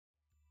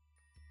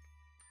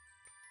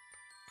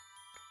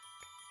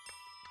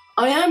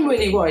I am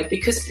really worried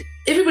because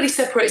everybody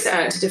separates it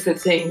out into different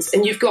things.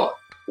 And you've got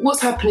what's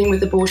happening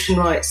with abortion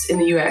rights in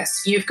the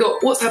US. You've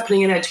got what's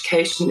happening in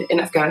education in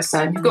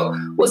Afghanistan. You've got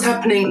what's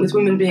happening with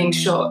women being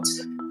shot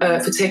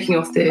for taking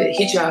off the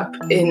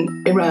hijab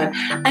in Iran.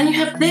 And you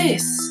have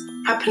this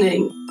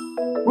happening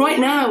right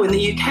now in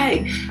the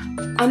UK.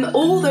 And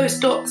all those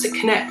dots are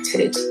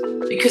connected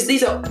because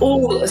these are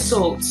all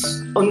assaults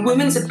on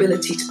women's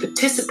ability to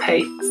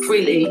participate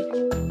freely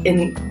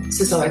in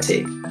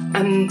society.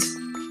 And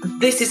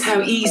this is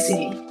how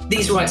easy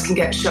these rights can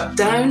get shut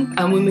down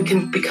and women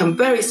can become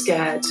very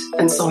scared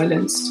and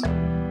silenced.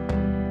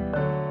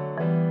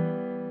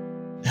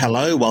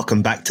 Hello,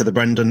 welcome back to the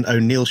Brendan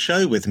O'Neill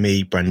Show with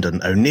me, Brendan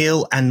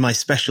O'Neill, and my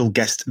special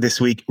guest this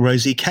week,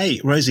 Rosie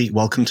Kay. Rosie,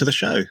 welcome to the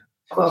show.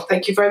 Well,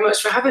 thank you very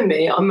much for having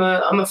me. I'm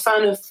a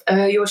fan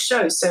of your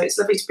show, so it's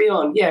lovely to be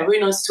on. Yeah, really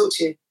nice to talk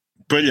to you.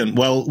 Brilliant.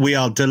 Well, we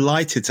are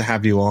delighted to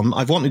have you on.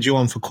 I've wanted you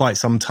on for quite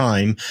some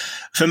time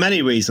for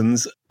many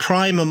reasons.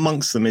 Prime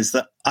amongst them is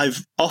that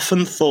I've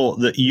often thought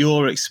that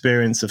your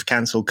experience of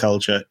cancel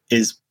culture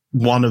is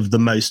one of the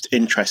most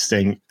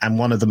interesting and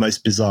one of the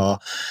most bizarre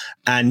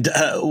and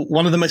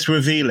one of the most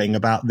revealing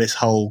about this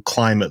whole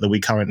climate that we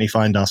currently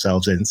find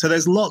ourselves in. So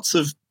there's lots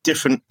of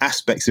different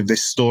aspects of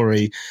this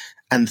story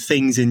and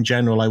things in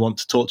general I want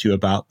to talk to you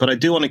about. But I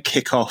do want to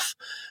kick off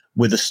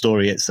with the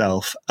story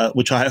itself,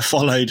 which I have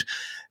followed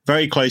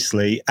very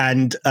closely.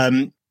 And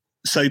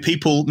so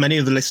many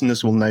of the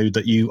listeners will know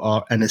that you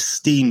are an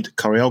esteemed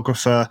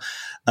choreographer,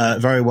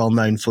 very well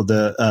known for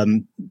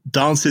the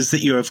dances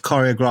that you have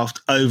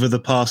choreographed over the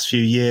past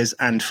few years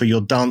and for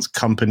your dance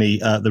company,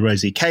 the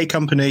Rosie Kay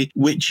Company,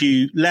 which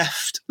you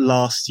left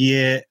last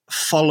year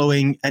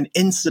following an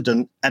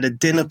incident at a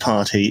dinner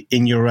party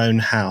in your own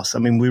house. I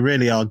mean, we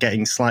really are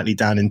getting slightly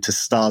down into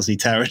Stasi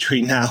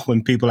territory now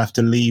when people have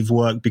to leave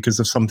work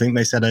because of something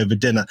they said over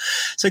dinner.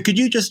 So could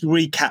you just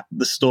recap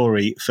the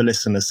story for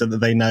listeners so that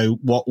they know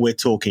what we're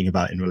talking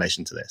about in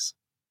relation to this?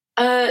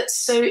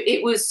 So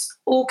it was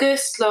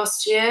August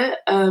last year.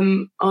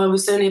 I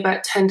was only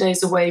about 10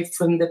 days away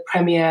from the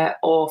premiere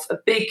of a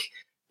big,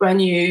 brand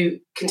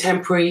new,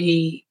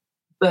 contemporary,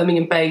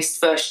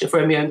 Birmingham-based version of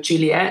Romeo and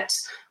Juliet,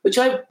 which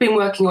I've been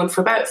working on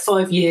for about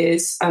 5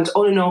 years and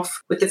on and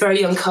off with the very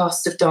young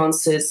cast of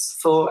dancers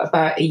for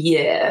about a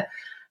year.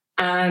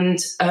 And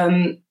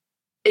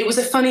it was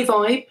a funny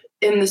vibe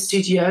in the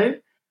studio.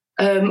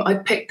 I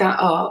picked that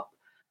up.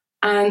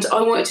 And I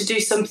wanted to do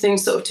something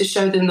sort of to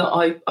show them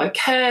that I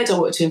cared. I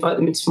wanted to invite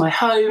them into my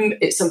home.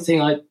 It's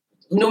something I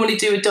normally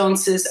do with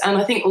dancers. And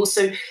I think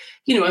also,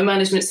 my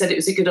management said it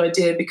was a good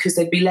idea because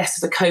there'd be less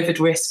of a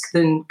COVID risk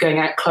than going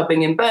out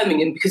clubbing in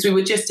Birmingham because we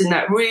were just in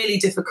that really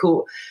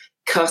difficult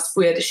cusp.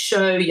 We had a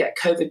show, yet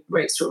COVID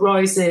rates were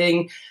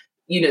rising.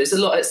 There's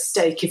a lot at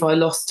stake if I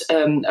lost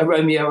a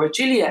Romeo or a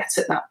Juliet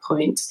at that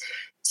point.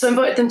 So I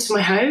invited them to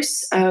my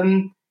house.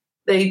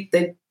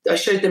 I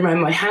showed them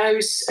around my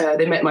house.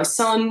 They met my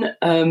son.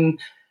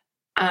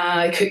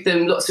 I cooked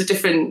them lots of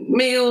different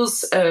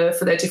meals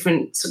for their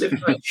different sort of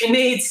dietary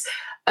needs.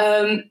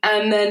 And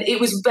then it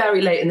was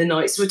very late in the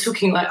night. So we're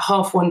talking like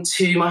 1:30,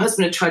 2. My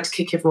husband had tried to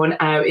kick everyone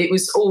out. It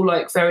was all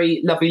like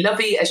very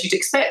lovey, as you'd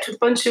expect with a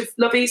bunch of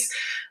lovies.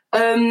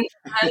 And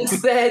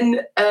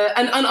then,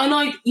 and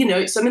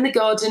I, so I'm in the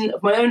garden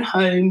of my own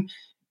home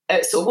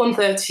at sort of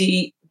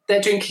 1:30. They're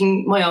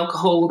drinking my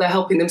alcohol. They're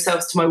helping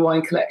themselves to my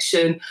wine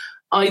collection.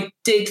 I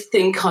did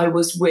think I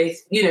was with,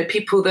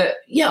 people that,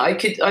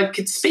 I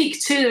could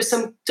speak to.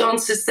 Some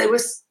dancers, they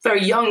were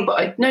very young, but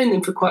I'd known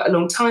them for quite a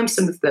long time,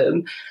 some of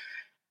them.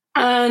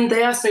 And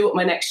they asked me what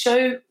my next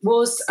show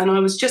was, and I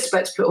was just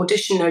about to put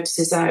audition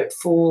notices out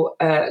for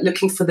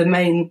looking for the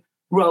main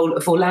role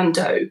of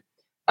Orlando.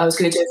 I was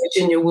going to do a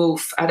Virginia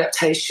Woolf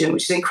adaptation,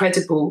 which is an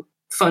incredible,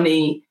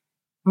 funny,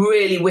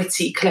 really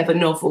witty, clever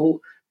novel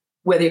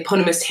where the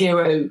eponymous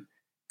hero,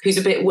 who's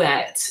a bit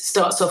wet,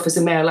 starts off as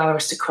a male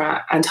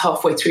aristocrat and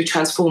halfway through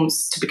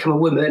transforms to become a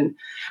woman.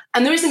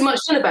 And there isn't much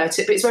done about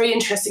it, but it's very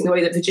interesting the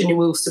way that Virginia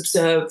Woolf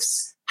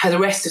observes how the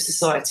rest of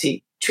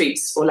society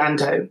treats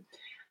Orlando.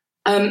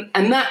 And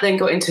that then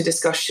got into a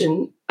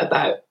discussion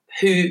about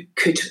who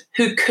could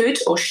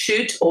or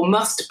should or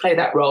must play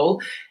that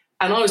role.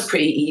 And I was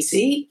pretty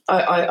easy.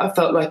 I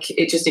felt like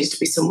it just needs to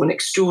be someone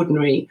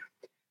extraordinary.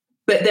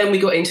 But then we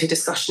got into a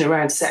discussion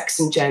around sex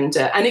and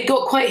gender, and it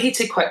got quite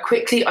heated quite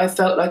quickly. I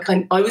felt like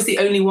I was the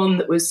only one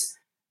that was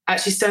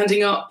actually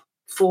standing up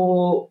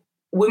for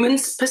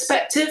women's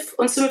perspective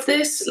on some of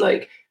this,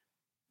 like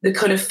the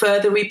kind of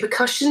further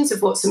repercussions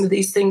of what some of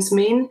these things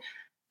mean.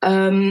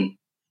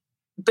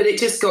 But it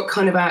just got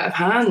kind of out of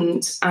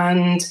hand.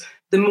 And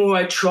the more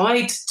I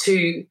tried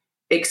to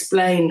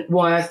explain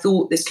why I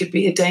thought this could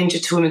be a danger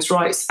to women's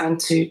rights and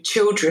to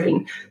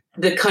children,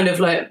 the kind of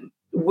like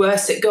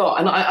worse it got.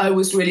 And I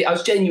was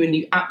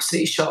genuinely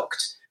absolutely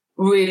shocked,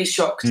 really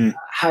shocked at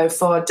how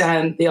far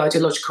down the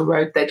ideological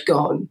road they'd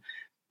gone.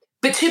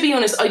 But to be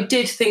honest, I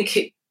did think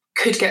it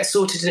could get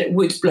sorted and it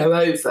would blow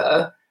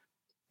over.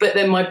 But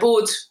then my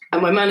board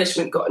and my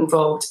management got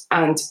involved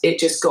and it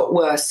just got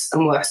worse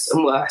and worse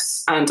and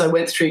worse. And I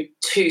went through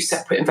 2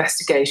 separate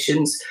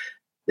investigations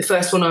The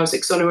first one I was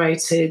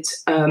exonerated.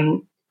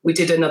 We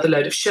did another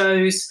load of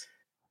shows.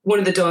 One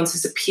of the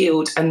dancers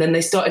appealed, and then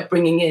they started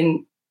bringing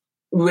in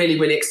really,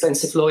 really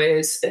expensive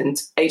lawyers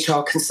and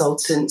HR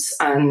consultants,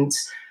 and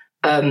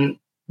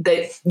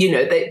they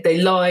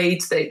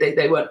lied.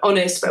 They weren't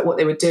honest about what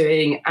they were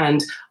doing,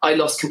 and I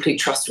lost complete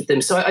trust with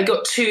them. So I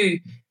got two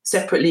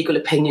separate legal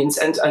opinions,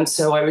 and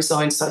so I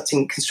resigned,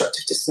 citing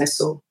constructive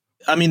dismissal.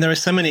 I mean, there are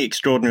so many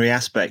extraordinary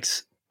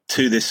aspects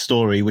to this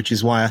story, which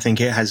is why I think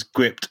it has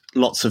gripped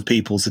lots of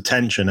people's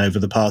attention over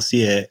the past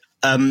year.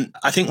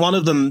 I think one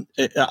of them,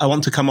 I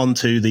want to come on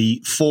to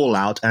the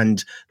fallout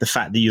and the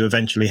fact that you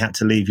eventually had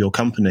to leave your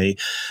company.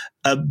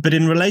 But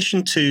in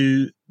relation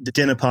to the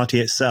dinner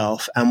party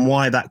itself and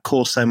why that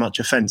caused so much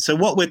offence. So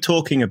what we're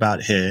talking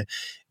about here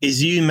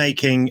is you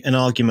making an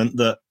argument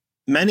that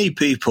many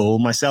people,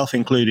 myself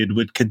included,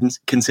 would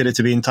consider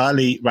to be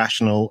entirely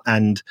rational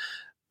and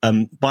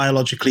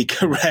biologically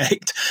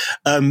correct,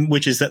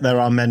 which is that there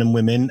are men and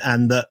women,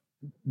 and that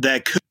there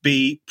could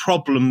be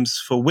problems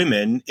for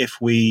women if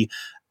we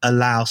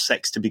allow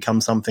sex to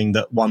become something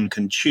that one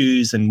can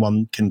choose and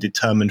one can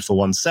determine for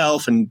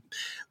oneself. And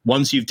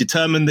once you've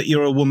determined that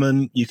you're a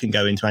woman, you can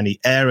go into any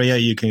area,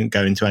 you can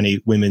go into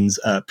any women's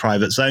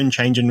private zone,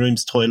 changing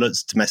rooms,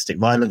 toilets, domestic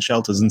violence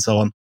shelters, and so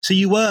on. So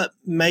you were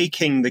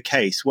making the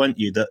case, weren't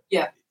you, that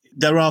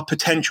there are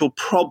potential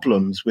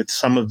problems with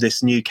some of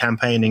this new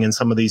campaigning and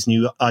some of these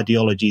new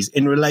ideologies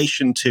in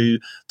relation to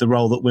the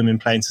role that women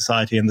play in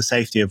society and the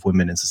safety of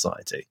women in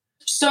society?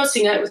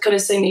 Starting out with kind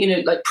of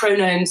saying, like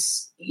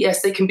pronouns,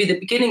 yes, they can be the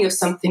beginning of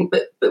something,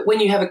 but when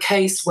you have a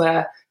case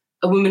where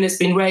a woman has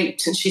been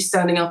raped and she's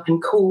standing up in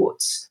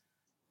court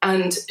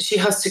and she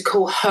has to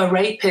call her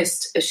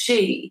rapist a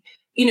she,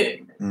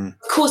 of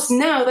course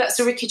now that's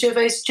a Ricky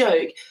Gervais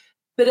joke,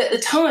 but at the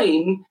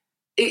time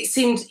it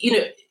seemed,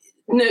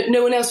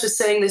 no one else was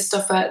saying this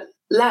stuff out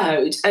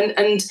loud.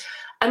 And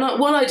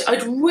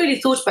I'd really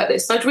thought about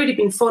this. I'd really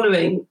been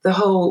following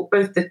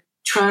both the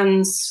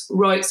trans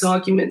rights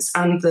arguments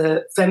and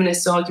the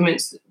feminist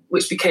arguments,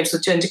 which became sort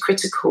of gender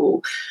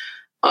critical.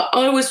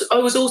 I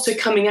was also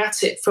coming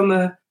at it from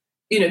a,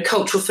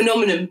 cultural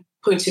phenomenon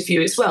point of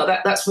view as well.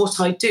 That's what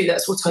I do.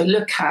 That's what I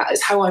look at.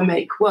 It's how I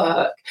make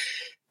work.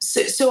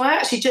 So I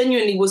actually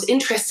genuinely was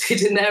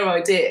interested in their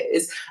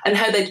ideas and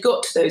how they'd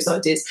got to those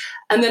ideas.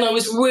 And then I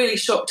was really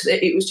shocked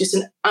that it was just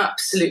an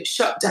absolute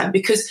shutdown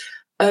because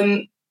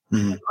I'm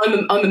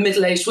a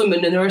middle-aged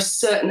woman, and there are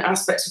certain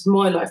aspects of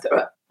my life that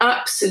are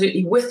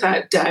absolutely,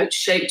 without doubt,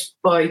 shaped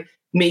by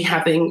me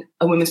having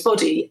a woman's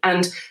body.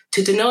 And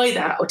to deny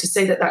that or to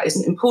say that that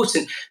isn't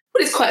important,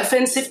 well, it's quite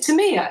offensive to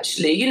me,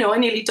 actually. I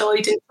nearly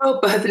died in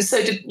childbirth, and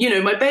so did,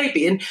 my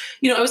baby. And,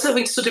 I was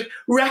having to sort of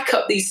rack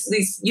up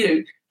these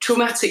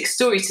traumatic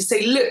stories to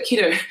say, look,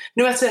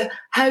 no matter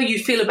how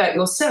you feel about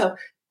yourself,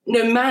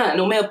 no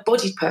man or male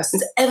bodied person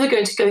is ever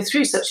going to go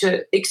through such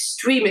an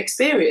extreme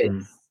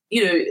experience.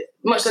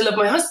 Much as I love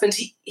my husband,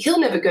 he'll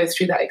never go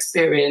through that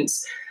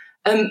experience.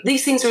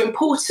 These things are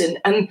important,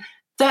 and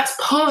that's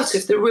part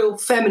of the real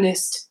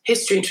feminist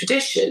history and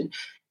tradition,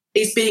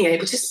 is being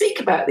able to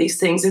speak about these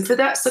things. And for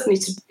that suddenly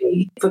to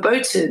be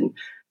verboten,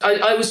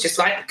 I was just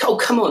like, oh,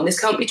 come on, this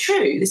can't be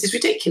true. This is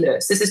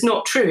ridiculous. This is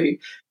not true.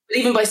 But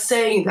even by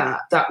saying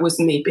that was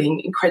me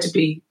being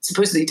incredibly,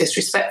 supposedly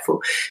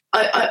disrespectful.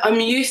 I'm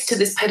used to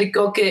this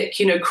pedagogic,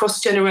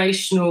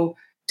 cross-generational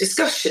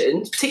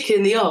discussion, particularly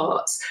in the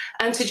arts,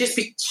 and to just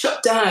be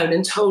shut down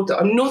and told that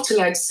I'm not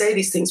allowed to say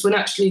these things when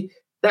actually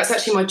that's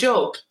actually my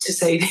job to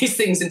say these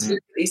things and to look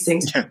at these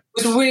things. It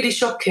was really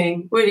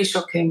shocking, really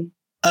shocking.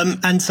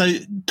 And so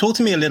talk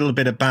to me a little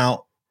bit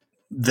about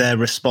their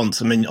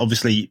response. I mean,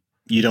 obviously,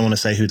 you don't want to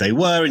say who they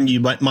were, and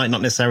you might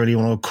not necessarily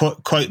want to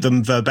quote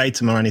them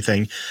verbatim or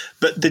anything,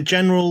 but the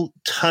general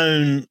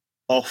tone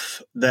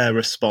of their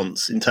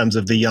response in terms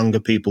of the younger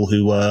people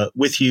who were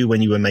with you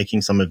when you were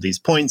making some of these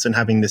points and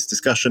having this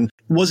discussion,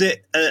 was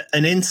it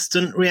an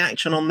instant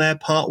reaction on their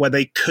part where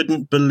they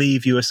couldn't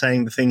believe you were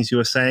saying the things you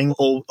were saying,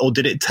 or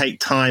did it take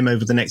time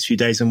over the next few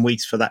days and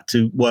weeks for that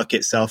to work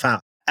itself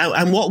out?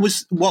 And what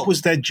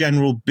was their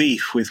general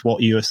beef with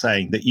what you were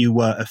saying? That you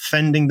were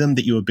offending them,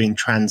 that you were being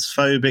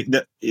transphobic,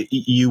 that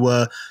you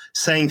were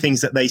saying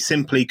things that they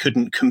simply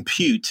couldn't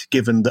compute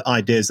given the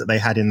ideas that they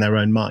had in their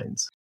own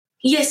minds?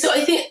 Yeah, so I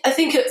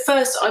think at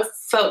first I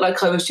felt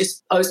like I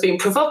was being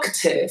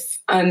provocative,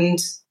 and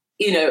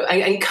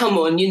and come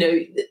on,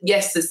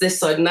 yes, there's this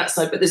side and that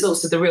side, but there's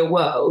also the real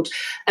world.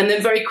 And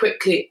then very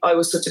quickly I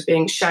was sort of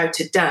being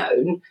shouted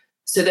down.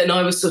 So then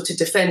I was sort of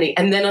defending,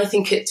 and then I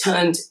think it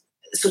turned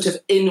sort of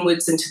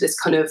inwards into this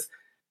kind of,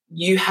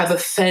 you have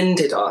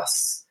offended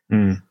us.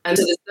 And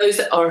so there's those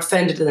that are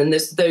offended, and then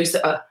there's those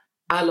that are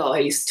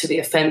allies to the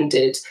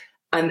offended.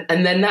 And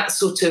then that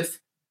sort of,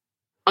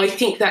 I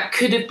think that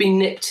could have been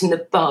nipped in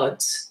the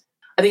bud.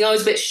 I think I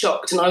was a bit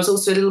shocked, and I was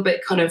also a little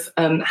bit kind of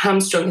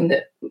hamstrung in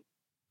that,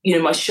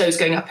 my show's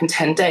going up in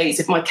 10 days.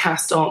 If my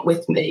cast aren't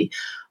with me,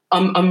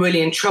 I'm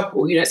really in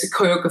trouble. It's a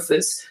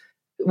choreographer's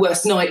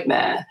worst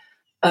nightmare.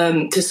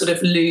 To sort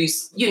of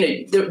lose,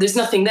 there's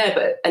nothing there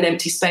but an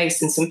empty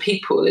space and some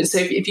people. And so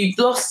if you've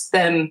lost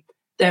them,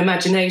 their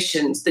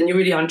imaginations, then you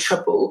really are in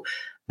trouble.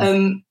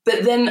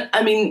 But then,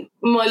 I mean,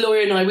 my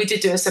lawyer and I, we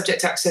did do a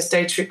subject access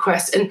data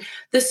request, and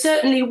there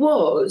certainly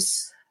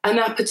was an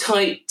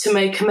appetite to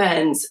make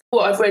amends.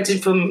 What I've read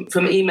from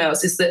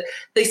emails is that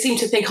they seem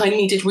to think I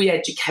needed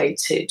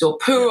re-educated, or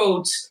poor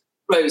old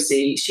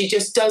Rosie, she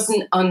just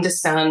doesn't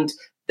understand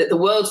that the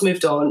world's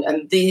moved on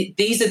and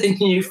these are the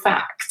new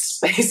facts,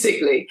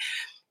 basically.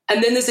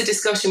 And then there's a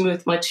discussion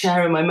with my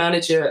chair and my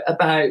manager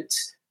about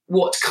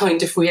what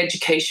kind of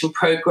re-education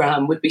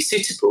program would be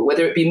suitable,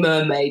 whether it be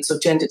mermaids or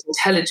gendered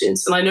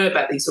intelligence. And I know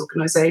about these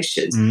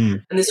organisations.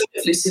 And there's a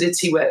bit of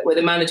lucidity where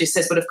the manager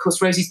says, well, of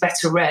course, Rosie's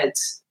better read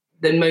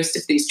than most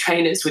of these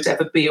trainers would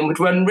ever be and would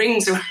run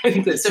rings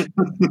around this.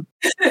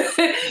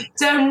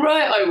 Damn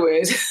right I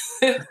would.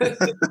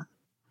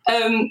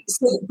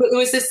 But there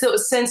was this sort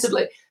of sense of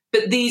like,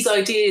 but these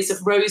ideas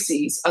of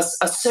Rosie's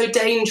are so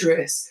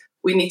dangerous.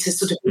 We need to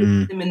sort of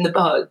nip them in the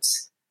bud.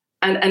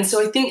 And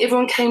so I think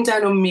everyone came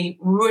down on me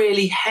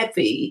really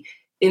heavy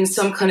in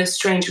some kind of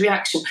strange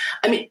reaction.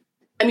 I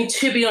mean,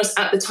 to be honest,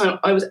 at the time,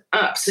 I was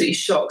absolutely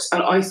shocked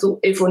and I thought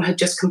everyone had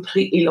just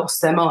completely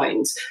lost their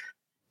minds.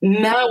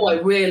 Now I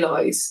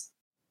realise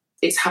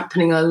it's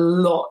happening a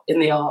lot in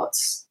the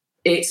arts.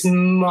 It's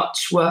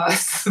much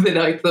worse than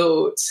I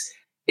thought.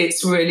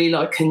 It's really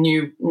like a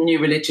new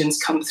religion's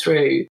come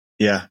through.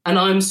 Yeah. And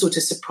I'm sort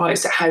of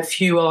surprised at how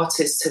few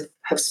artists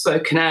have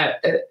spoken out,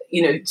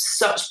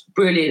 such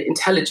brilliant,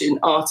 intelligent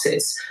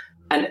artists.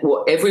 And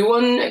what,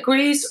 everyone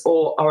agrees,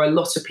 or are a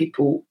lot of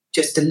people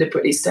just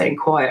deliberately staying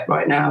quiet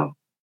right now?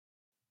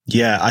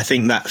 Yeah, I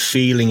think that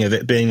feeling of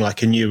it being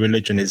like a new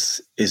religion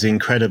is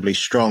incredibly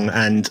strong.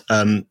 And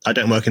I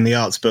don't work in the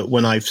arts, but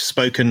when I've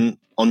spoken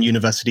on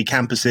university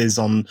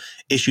campuses on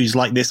issues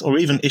like this, or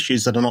even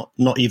issues that are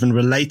not even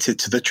related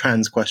to the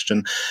trans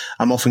question,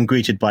 I'm often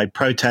greeted by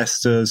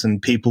protesters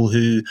and people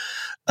who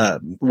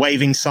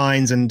waving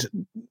signs. And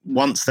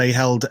once they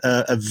held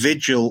a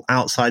vigil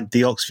outside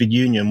the Oxford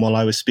Union while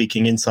I was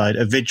speaking inside,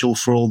 a vigil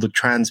for all the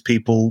trans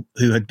people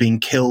who had been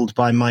killed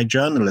by my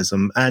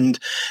journalism. And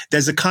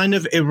there's a kind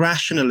of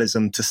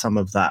irrationalism to some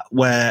of that,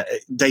 where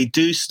they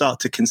do start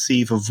to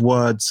conceive of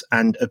words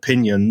and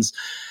opinions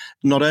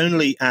not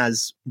only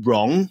as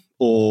wrong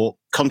or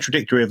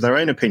contradictory of their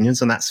own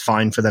opinions, and that's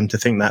fine for them to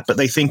think that, but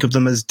they think of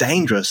them as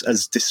dangerous,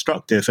 as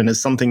destructive, and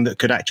as something that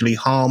could actually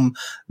harm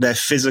their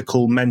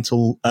physical,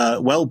 mental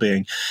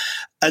well-being.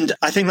 And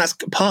I think that's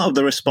part of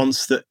the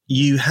response that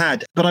you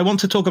had. But I want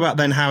to talk about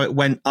then how it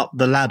went up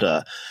the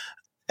ladder.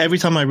 Every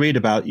time I read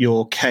about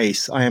your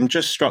case, I am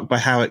just struck by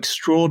how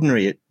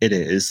extraordinary it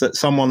is that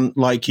someone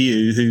like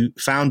you, who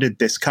founded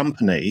this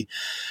company,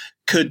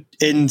 could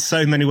in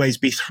so many ways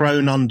be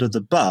thrown under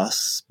the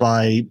bus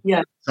by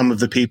some of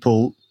the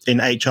people in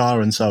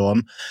HR and so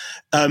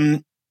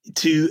on,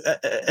 to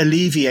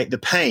alleviate the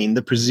pain,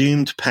 the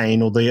presumed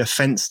pain or the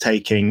offense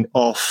taking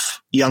of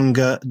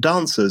younger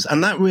dancers.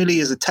 And that really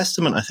is a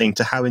testament, I think,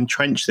 to how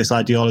entrenched this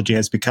ideology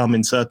has become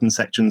in certain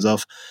sections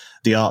of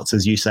the arts,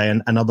 as you say,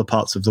 and other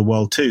parts of the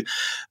world too.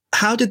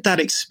 How did that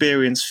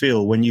experience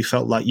feel when you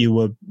felt like you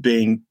were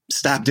being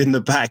stabbed in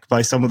the back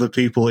by some of the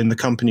people in the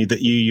company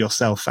that you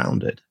yourself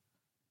founded?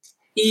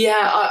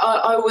 Yeah,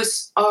 I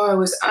was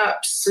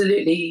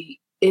absolutely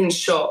in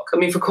shock. I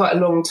mean, for quite a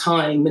long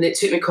time, and it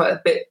took me quite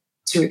a bit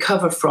to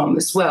recover from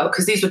as well,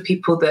 because these were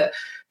people that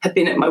had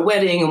been at my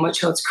wedding or my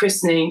child's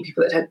christening,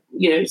 people that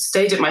had,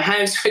 stayed at my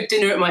house, had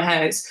dinner at my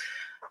house.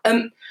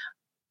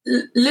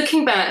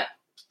 Looking back,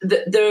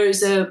 there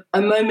is a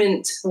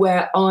moment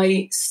where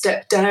I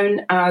stepped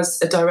down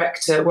as a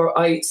director, where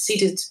I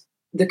ceded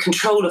the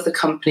control of the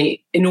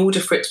company in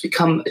order for it to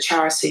become a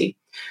charity.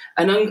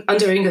 And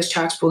under English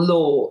charitable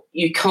law,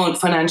 you can't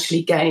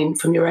financially gain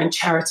from your own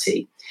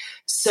charity.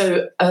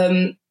 So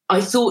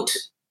I thought,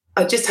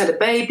 I just had a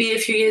baby a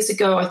few years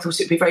ago. I thought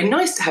it'd be very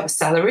nice to have a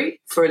salary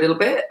for a little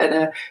bit and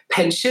a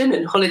pension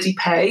and holiday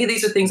pay.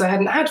 These are things I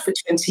hadn't had for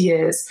 20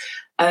 years.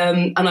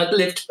 And I'd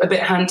lived a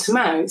bit hand to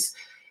mouth.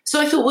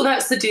 So I thought, well,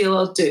 that's the deal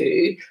I'll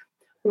do.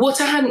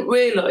 What I hadn't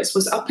realised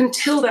was up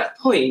until that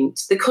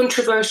point, the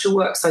controversial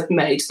works I'd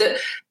made that,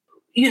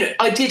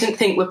 I didn't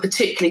think were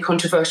particularly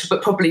controversial,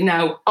 but probably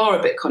now are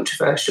a bit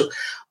controversial.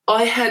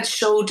 I had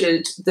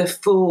shouldered the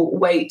full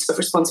weight of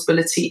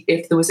responsibility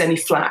if there was any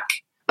flack,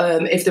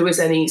 if there was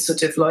any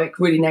sort of like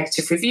really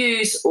negative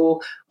reviews, or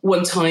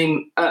one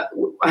time I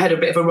had a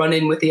bit of a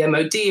run-in with the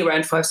MOD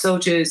around 5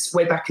 soldiers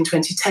way back in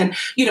 2010.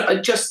 I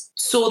just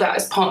saw that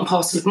as part and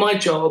parcel of my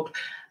job,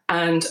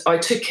 and I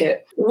took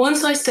it.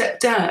 Once I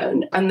stepped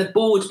down and the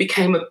board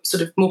became a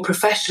sort of more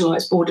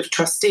professionalised board of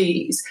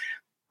trustees,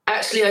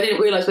 actually I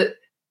didn't realise that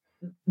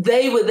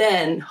they were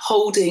then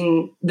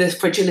holding the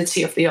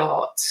fragility of the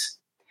arts.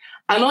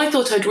 And I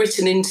thought I'd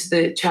written into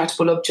the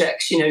charitable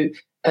objects,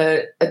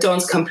 a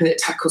dance company that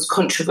tackles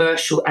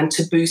controversial and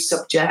taboo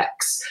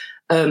subjects.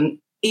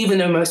 Even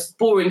the most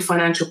boring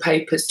financial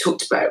papers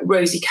talked about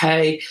Rosie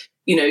Kay,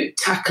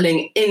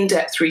 tackling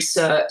in-depth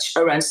research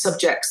around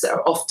subjects that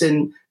are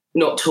often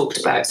not talked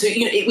about. So,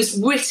 it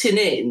was written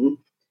in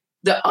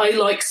that I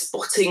like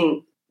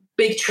spotting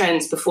big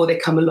trends before they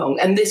come along.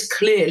 And this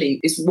clearly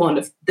is one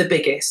of the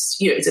biggest.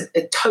 It's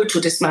a total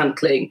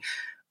dismantling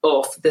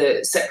of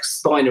the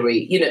sex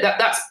binary.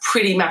 That's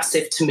pretty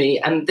massive to me.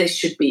 And this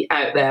should be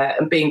out there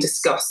and being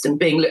discussed and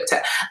being looked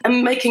at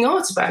and making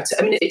art about it.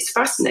 I mean, it's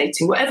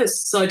fascinating, whatever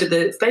side of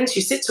the fence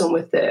you sit on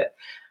with it.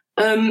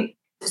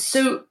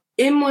 So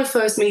in my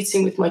first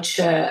meeting with my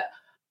chair,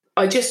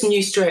 I just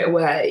knew straight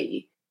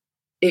away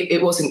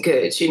it wasn't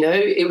good.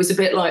 It was a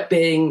bit like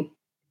being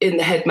in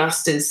the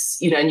headmaster's,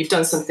 and you've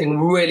done something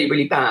really,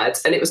 really bad.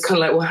 And it was kind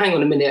of like, well, hang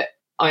on a minute.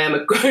 I am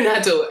a grown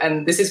adult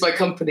and this is my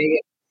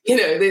company.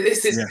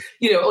 This is,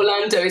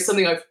 Orlando is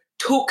something I've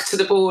talked to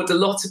the board a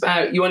lot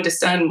about. You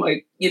understand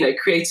my,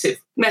 creative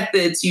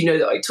methods.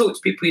 That I talk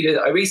to people,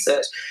 that I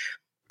research.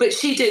 But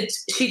she did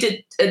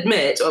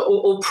admit,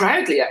 or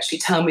proudly actually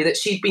tell me that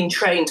she'd been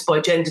trained by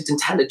gendered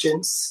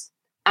intelligence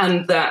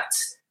and that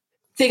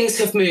things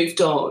have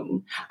moved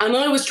on. And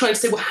I was trying to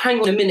say, well, hang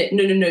on a minute.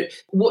 No.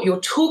 What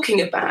you're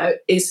talking about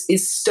is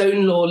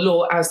stone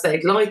law as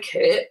they'd like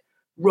it,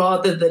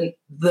 rather than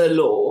the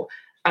law.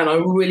 And I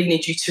really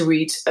need you to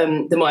read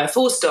the Maya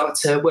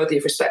Forstater, Worthy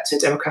of Respect in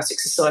a Democratic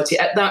Society.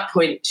 At that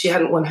point, she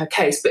hadn't won her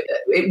case, but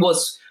it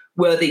was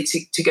worthy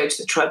to go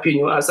to the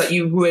tribunal. I was like,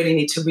 you really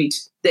need to read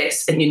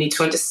this, and you need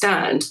to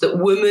understand that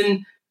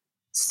women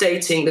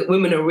stating that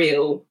women are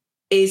real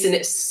is in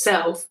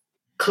itself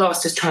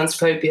classed as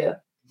transphobia.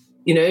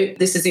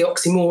 This is the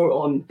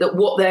oxymoron, that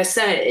what they're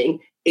saying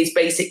is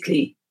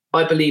basically,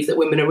 I believe that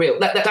women are real.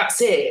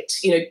 That's it.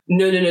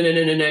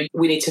 No.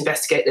 We need to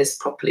investigate this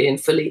properly and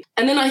fully.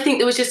 And then I think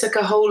there was just like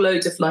a whole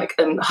load of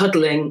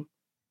huddling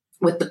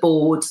with the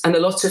board and a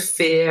lot of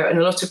fear and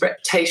a lot of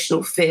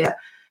reputational fear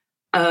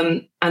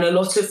and a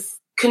lot of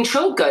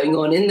control going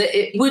on, in that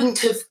it wouldn't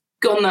have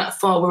gone that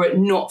far were it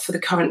not for the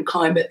current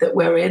climate that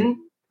we're in.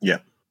 Yeah.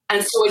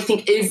 And so I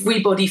think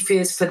everybody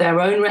fears for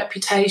their own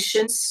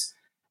reputations.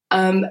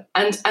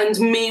 And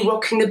me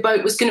rocking the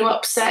boat was going to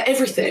upset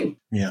everything.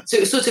 Yeah. So it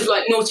was sort of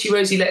like, naughty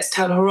Rosie, let's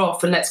tell her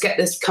off and let's get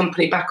this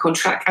company back on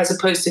track, as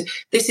opposed to,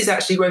 this is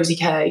actually Rosie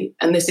Kay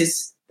and this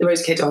is the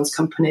Rosie Kay Dance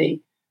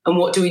Company. And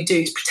what do we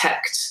do to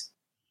protect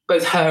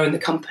both her and the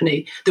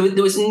company? There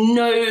was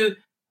no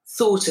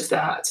thought of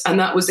that. And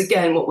that was,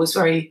 again, what was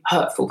very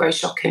hurtful, very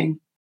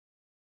shocking.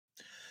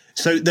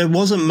 So there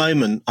was a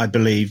moment, I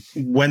believe,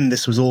 when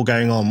this was all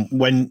going on,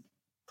 when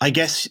I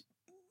guess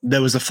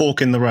there was a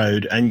fork in the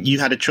road and you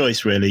had a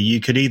choice, really.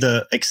 You could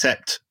either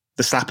accept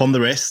the slap on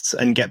the wrists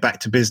and get back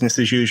to business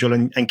as usual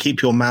and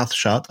keep your mouth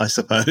shut, I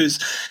suppose,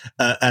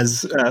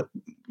 as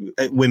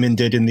women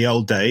did in the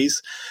old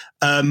days.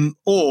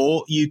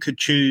 Or you could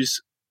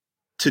choose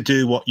to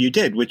do what you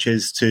did, which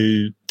is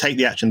to take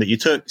the action that you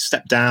took,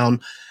 step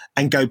down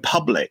and go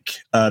public.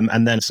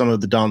 And then some of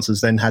the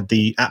dancers then had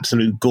the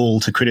absolute gall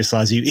to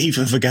criticize you,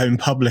 even for going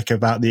public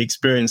about the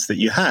experience that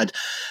you had.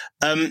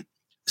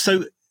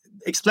 So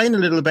explain a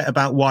little bit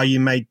about why you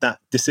made that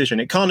decision.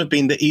 It can't have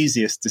been the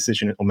easiest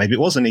decision, or maybe it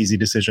was an easy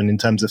decision in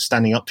terms of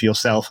standing up for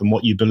yourself and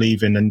what you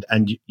believe in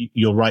and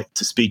your right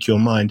to speak your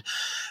mind.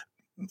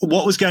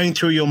 What was going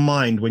through your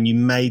mind when you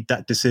made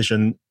that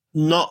decision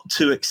not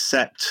to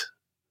accept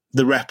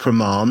the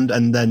reprimand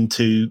and then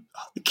to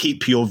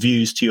keep your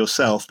views to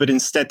yourself, but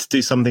instead to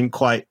do something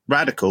quite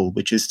radical,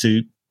 which is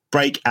to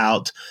break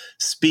out,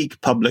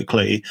 speak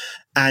publicly,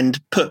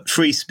 and put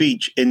free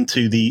speech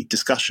into the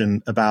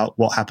discussion about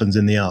what happens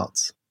in the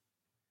arts?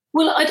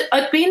 Well,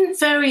 I'd been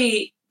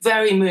very,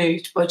 very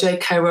moved by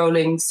J.K.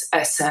 Rowling's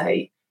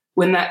essay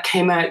when that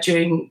came out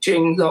during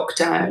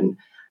lockdown.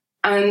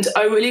 And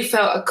I really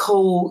felt a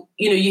call,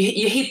 you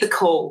heed the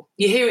call,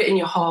 you hear it in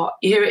your heart,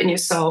 you hear it in your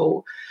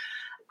soul.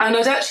 And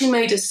I'd actually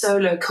made a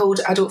solo called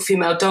Adult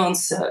Female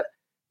Dancer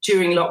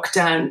during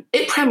lockdown.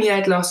 It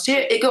premiered last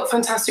year. It got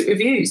fantastic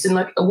reviews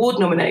and award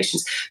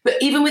nominations. But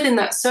even within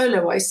that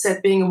solo, I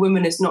said being a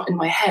woman is not in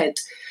my head.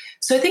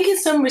 So I think in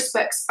some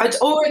respects, I'd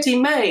already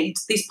made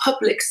these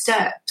public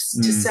steps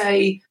to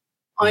say,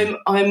 I'm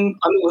a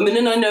woman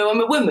and I know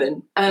I'm a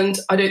woman. And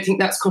I don't think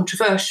that's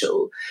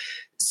controversial.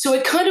 So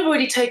I'd kind of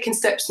already taken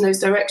steps in those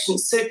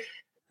directions. So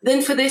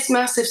then for this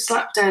massive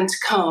slapdown to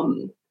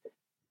come,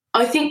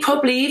 I think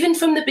probably even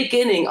from the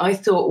beginning, I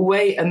thought,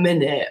 wait a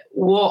minute,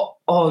 what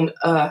on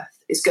earth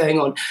is going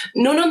on?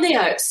 Not on the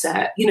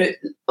outset.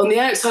 On the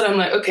outside, I'm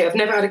like, okay, I've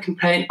never had a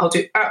complaint. I'll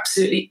do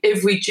absolutely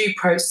every due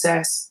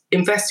process,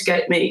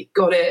 investigate me,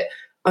 got it,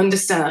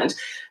 understand.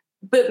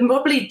 But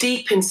probably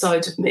deep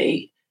inside of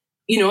me,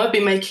 I've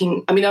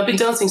been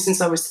dancing since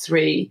I was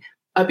 3.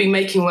 I've been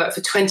making work for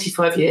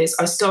 25 years.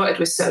 I started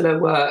with solo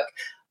work.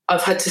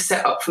 I've had to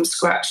set up from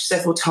scratch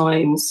several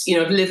times.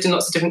 I've lived in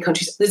lots of different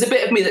countries. There's a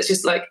bit of me that's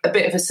just like a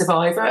bit of a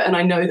survivor, and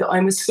I know that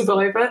I'm a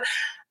survivor,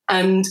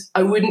 and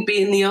I wouldn't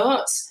be in the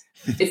arts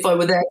if I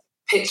were there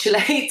to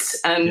capitulate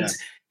and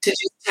to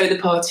just toe the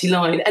party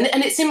line. And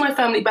it's in my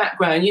family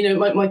background.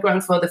 My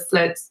grandfather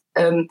fled,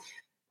 in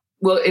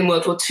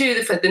World War II,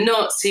 they fled the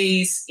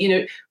Nazis.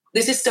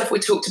 This is stuff we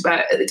talked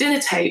about at the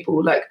dinner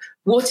table. Like,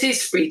 what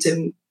is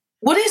freedom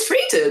what is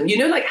freedom?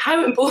 Like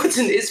how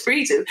important is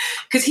freedom?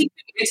 Because he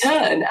couldn't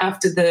return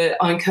after the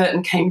Iron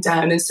Curtain came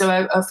down. And so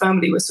our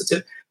family was sort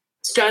of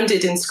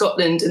stranded in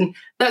Scotland. And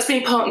that's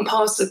been part and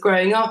parcel of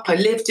growing up. I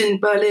lived in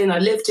Berlin, I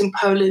lived in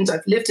Poland,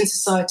 I've lived in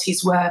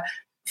societies where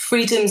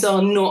freedoms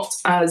are not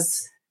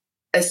as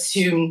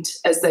assumed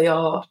as they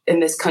are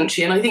in this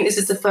country. And I think this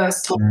is the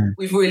first time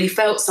we've really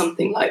felt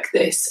something like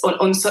this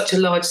on such a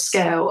large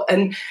scale.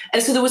 And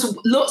so there was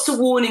lots of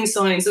warning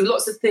signs, there were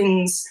lots of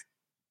things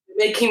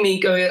making me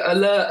go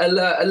alert,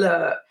 alert,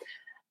 alert.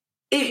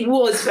 It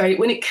was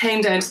when it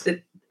came down to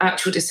the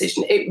actual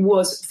decision, it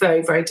was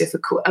very, very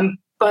difficult. And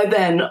by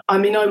then,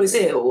 I was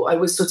ill. I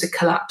was sort of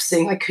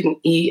collapsing. I couldn't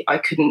eat. I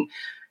couldn't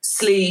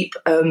sleep.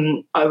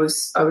 I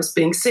was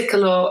being sick a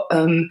lot.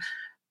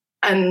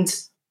 And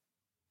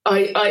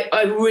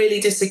I really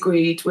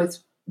disagreed with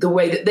the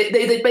way that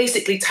they'd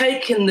basically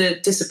taken the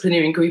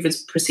disciplinary and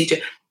grievance procedure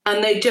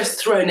and they'd just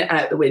thrown it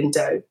out the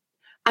window.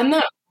 And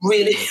that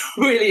really,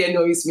 really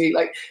annoys me.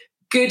 Like,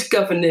 good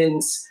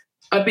governance.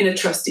 I've been a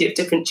trustee of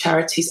different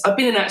charities. I've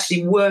been in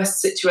actually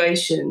worse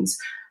situations.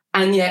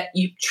 And yet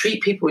you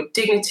treat people with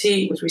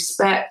dignity, with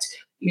respect.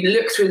 You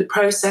look through the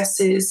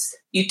processes.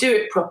 You do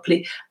it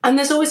properly. And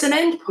there's always an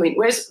end point.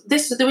 Whereas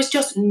there was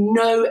just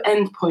no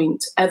end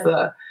point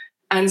ever.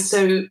 And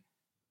so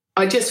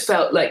I just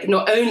felt like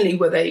not only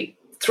were they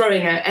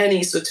throwing out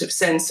any sort of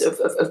sense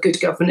of good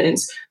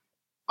governance,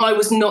 I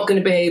was not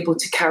going to be able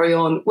to carry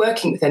on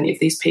working with any of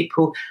these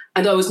people,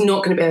 and I was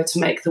not going to be able to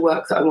make the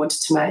work that I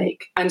wanted to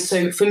make. And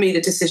so for me,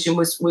 the decision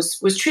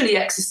was truly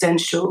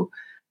existential.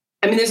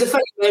 I mean, there's a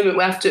funny moment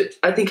where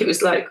I think it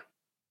was like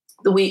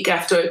the week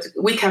after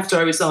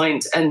I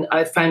resigned and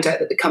I found out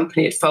that the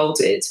company had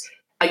folded.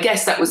 I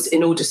guess that was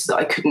in order so that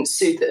I couldn't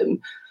sue them.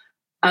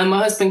 And my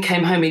husband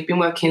came home, he'd been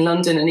working in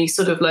London, and he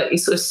sort of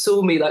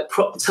saw me like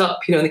propped up,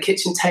 on the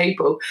kitchen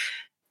table.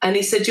 And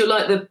he said, you're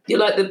like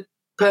the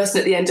person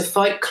at the end of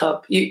Fight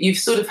Club. You've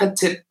sort of had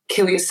to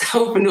kill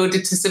yourself in order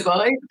to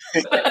survive.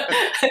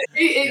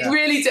 It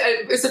really did.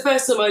 It was the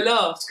first time I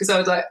laughed because I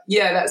was like,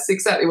 yeah, that's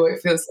exactly what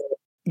it feels like.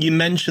 You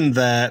mentioned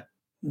there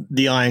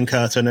the Iron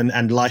Curtain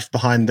and life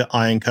behind the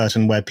Iron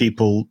Curtain, where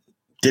people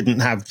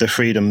didn't have the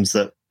freedoms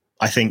that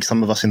I think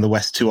some of us in the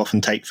West too often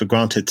take for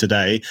granted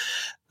today.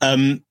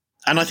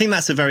 And I think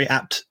that's a very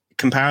apt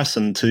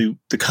comparison to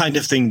the kind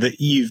of thing that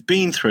you've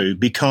been through,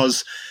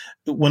 because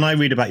when I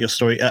read about your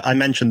story, I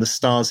mentioned the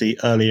Stasi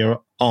earlier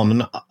on,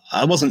 and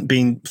I wasn't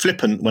being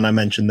flippant when I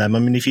mentioned them. I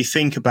mean, if you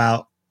think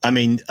about,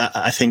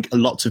 I think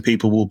lots of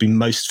people will be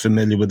most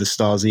familiar with the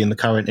Stasi in the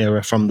current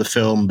era from the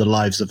film The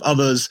Lives of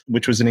Others,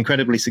 which was an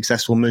incredibly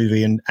successful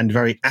movie and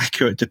very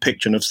accurate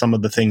depiction of some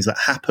of the things that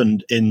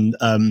happened in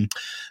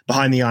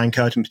behind the Iron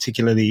Curtain,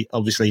 particularly,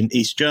 obviously, in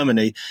East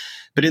Germany.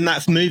 But in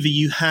that movie,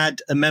 you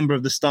had a member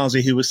of the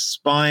Stasi who was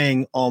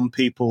spying on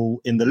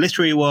people in the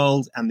literary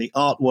world and the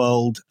art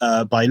world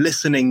by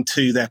listening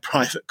to their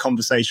private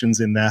conversations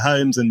in their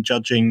homes and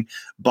judging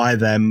by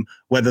them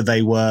whether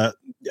they were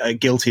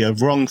guilty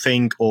of wrong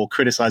thing or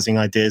criticizing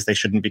ideas they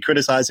shouldn't be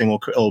criticizing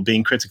or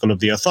being critical of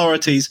the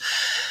authorities.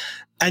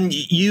 And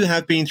you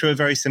have been through a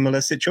very similar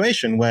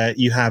situation where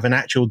you have an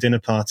actual dinner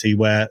party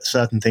where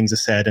certain things are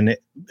said and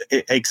it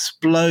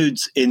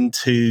explodes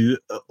into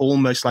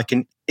almost like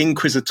an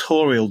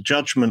inquisitorial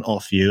judgment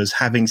of you as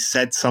having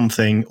said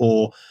something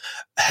or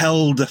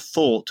held a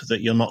thought that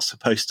you're not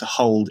supposed to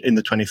hold in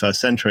the 21st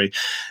century.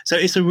 So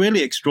it's a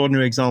really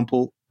extraordinary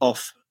example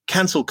of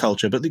cancel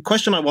culture. But the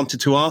question I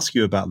wanted to ask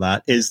you about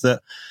that is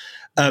that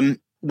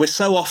we're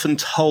so often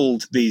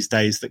told these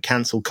days that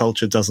cancel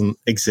culture doesn't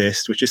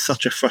exist, which is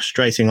such a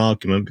frustrating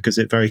argument because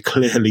it very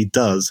clearly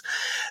does.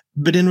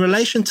 But in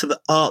relation to the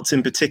arts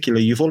in particular,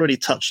 you've already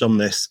touched on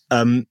this,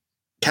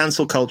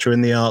 cancel culture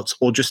in the arts,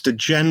 or just a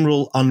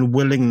general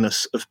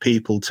unwillingness of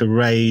people to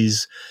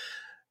raise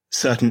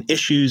certain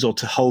issues or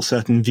to hold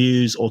certain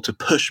views or to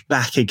push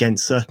back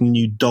against certain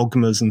new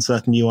dogmas and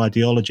certain new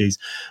ideologies.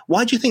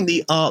 Why do you think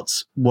the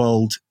arts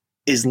world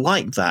is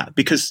like that?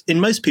 Because in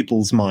most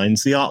people's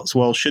minds, the arts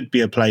world should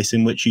be a place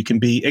in which you can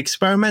be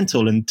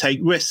experimental and take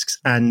risks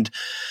and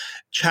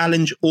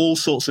challenge all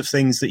sorts of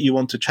things that you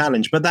want to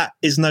challenge. But that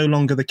is no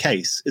longer the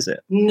case, is it?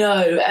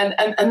 No,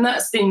 and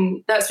that's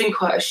been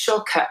quite a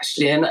shock,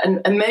 actually.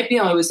 And maybe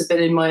I was a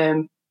bit in my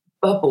own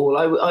bubble.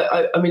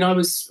 I mean, I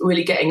was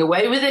really getting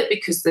away with it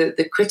because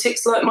the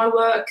critics liked my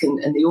work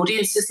and the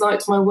audiences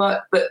liked my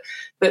work. But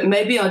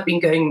maybe I've been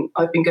going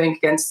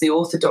against the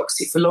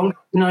orthodoxy for longer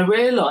than I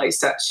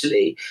realised,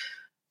 actually.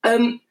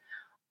 I've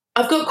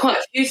got quite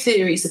a few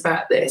theories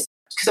about this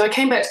because I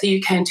came back to the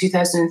UK in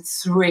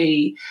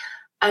 2003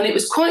 and it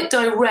was quite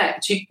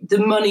direct. The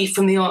money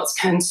from the Arts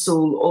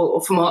Council or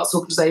from arts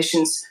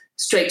organisations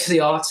straight to the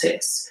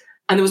artists.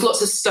 And there was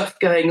lots of stuff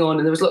going on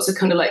and there was lots of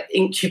kind of like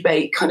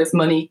incubate kind of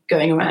money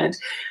going around.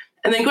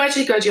 And then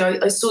gradually,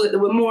 I saw that there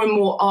were more and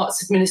more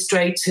arts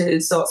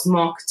administrators, arts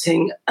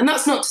marketing. And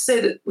that's not to say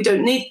that we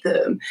don't need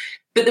them,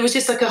 but there was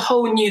just like a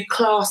whole new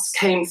class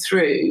came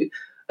through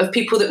of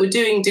people that were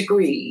doing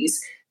degrees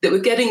that were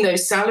getting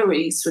those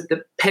salaries with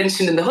the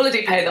pension and the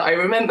holiday pay that I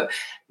remember,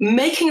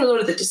 making a lot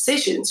of the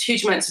decisions,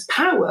 huge amounts of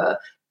power,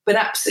 but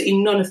absolutely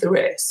none of the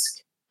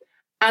risk.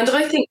 And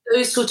I think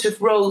those sort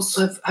of roles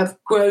have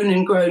grown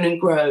and grown and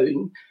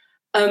grown.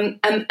 And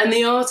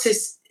the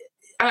artist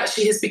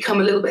actually has become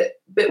a little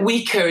bit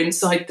weaker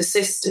inside the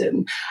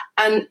system.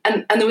 And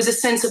there was a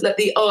sense of that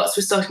the arts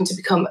were starting to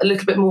become a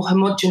little bit more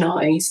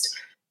homogenized.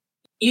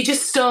 You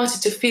just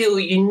started to feel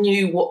you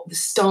knew what the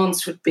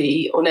stance would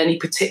be on any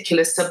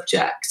particular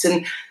subject.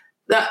 And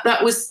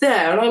that was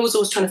there. And I was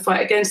always trying to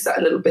fight against that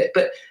a little bit,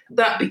 but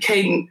that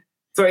became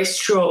very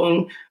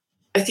strong.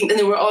 I think then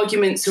there were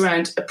arguments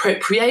around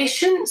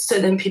appropriation. So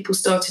then people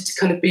started to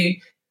kind of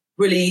be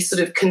really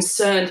sort of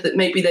concerned that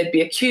maybe they'd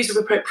be accused of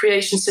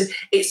appropriation. So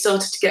it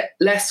started to get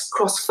less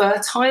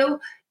cross-fertile,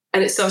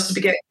 and it started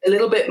to get a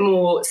little bit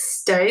more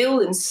stale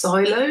and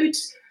siloed.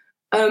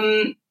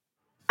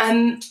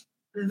 And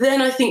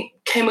then I think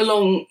came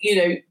along,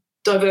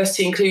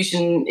 diversity,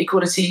 inclusion,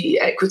 equality,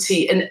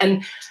 equity.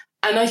 And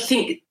I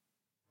think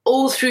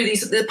all through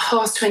the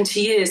past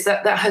 20 years,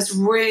 that has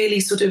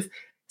really sort of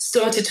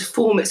started to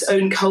form its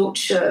own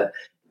culture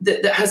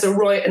that has a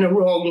right and a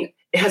wrong.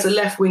 It has a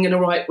left wing and a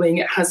right wing.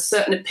 It has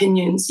certain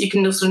opinions. You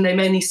can also name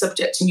any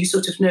subject and you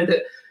sort of know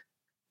that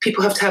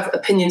people have to have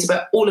opinions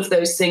about all of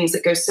those things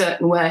that go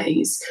certain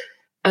ways.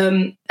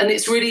 And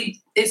it's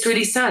really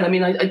sad. I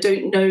mean, I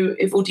don't know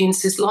if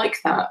audiences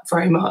like that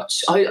very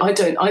much.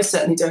 I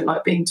certainly don't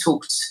like being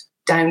talked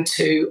down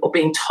to or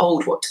being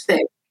told what to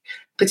think,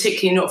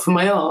 particularly not from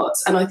my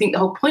arts. And I think the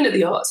whole point of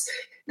the arts,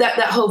 that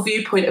whole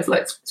viewpoint of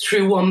like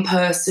through one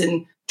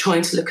person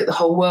trying to look at the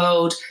whole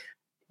world,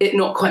 it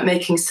not quite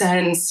making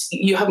sense,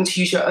 you having to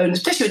use your own,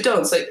 especially with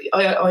dance. Like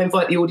I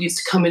invite the audience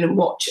to come in and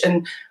watch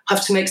and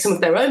have to make some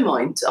of their own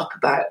mind up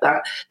about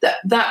that.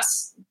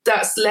 That's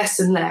less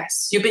and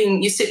less.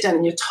 You sit down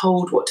and you're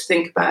told what to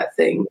think about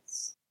things.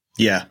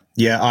 Yeah.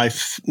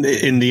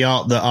 In the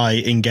art that I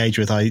engage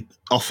with, I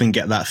often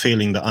get that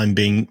feeling that I'm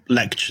being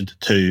lectured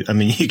to. I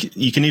mean,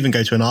 you can even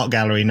go to an art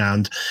gallery now,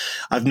 and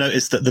I've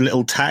noticed that the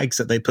little tags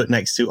that they put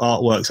next to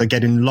artworks are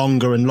getting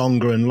longer and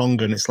longer and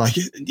longer. And it's like,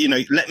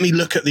 let me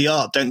look at the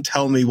art. Don't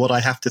tell me what I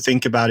have to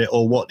think about it,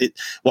 or what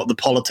the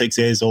politics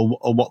is, or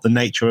what the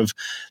nature of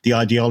the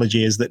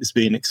ideology is that is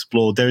being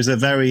explored. There is a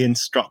very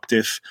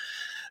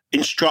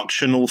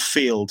instructional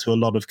feel to a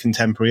lot of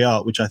contemporary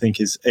art, which I think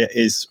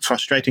is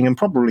frustrating and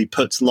probably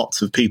puts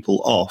lots of people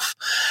off.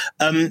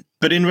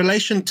 But in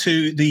relation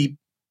to the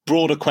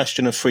broader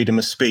question of freedom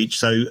of speech,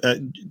 so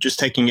just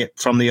taking it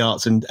from the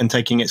arts and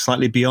taking it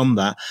slightly beyond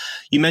that,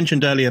 you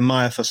mentioned earlier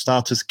Maya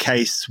Forstata's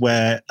case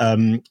where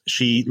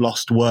she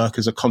lost work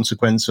as a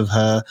consequence of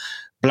her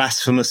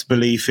blasphemous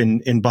belief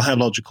in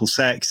biological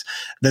sex.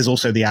 There's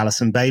also the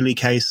Alison Bailey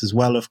case as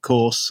well, of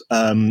course,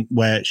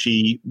 where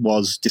she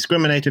was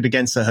discriminated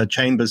against at her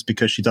chambers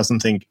because she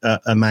doesn't think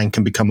a man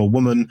can become a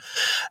woman.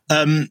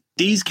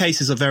 These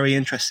cases are very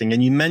interesting.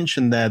 And you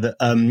mentioned there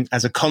that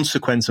as a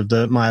consequence of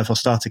the Maya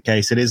Forstata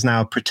case, it is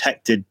now a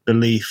protected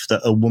belief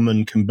that a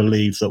woman can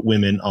believe that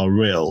women are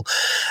real.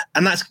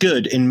 And that's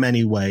good in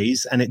many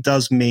ways. And it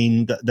does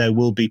mean that there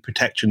will be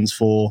protections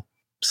for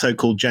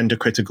so-called gender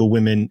critical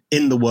women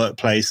in the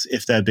workplace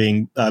if they're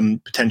being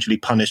potentially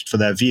punished for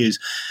their views.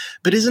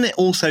 But isn't it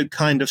also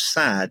kind of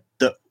sad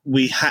that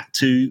we had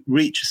to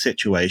reach a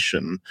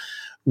situation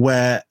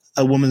where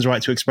a woman's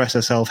right to express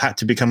herself had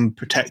to become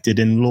protected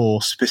in law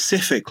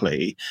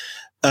specifically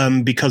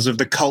because of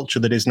the culture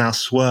that is now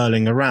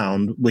swirling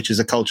around, which is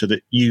a culture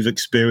that you've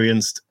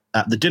experienced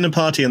at the dinner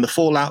party and the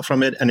fallout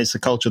from it. And it's a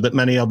culture that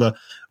many other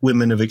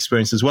women have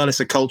experienced as well. It's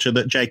a culture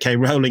that J.K.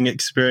 Rowling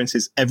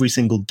experiences every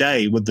single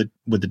day with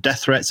the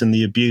death threats and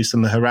the abuse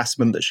and the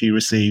harassment that she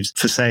receives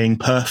for saying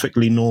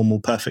perfectly normal,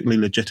 perfectly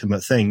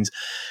legitimate things.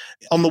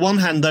 On the one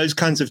hand, those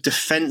kinds of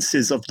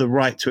defenses of the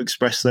right to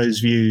express those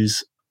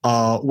views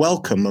are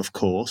welcome, of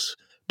course.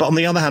 But on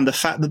the other hand, the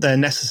fact that they're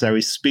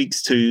necessary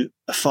speaks to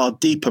a far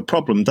deeper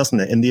problem, doesn't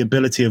it, in the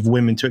ability of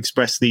women to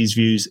express these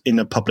views in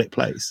a public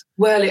place?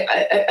 Well,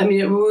 I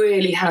mean, it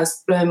really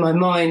has blown my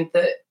mind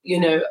that,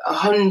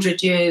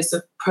 100 years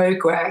of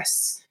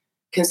progress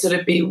can sort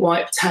of be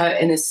wiped out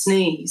in a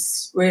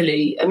sneeze,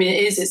 really. I mean,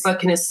 it's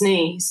like in a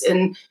sneeze.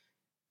 And,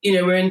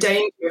 we're in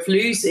danger of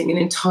losing an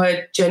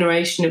entire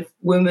generation of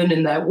women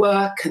and their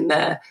work and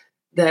their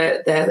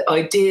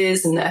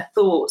ideas and their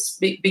thoughts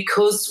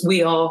because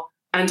we are.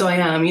 And I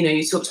am,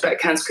 you talked about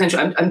cancel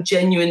culture. I'm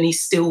genuinely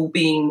still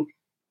being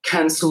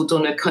cancelled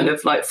on a kind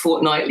of like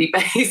fortnightly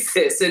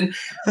basis. And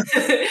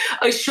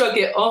I shrug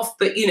it off.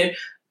 But,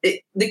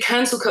 the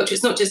cancel culture,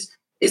 it's not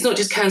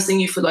just cancelling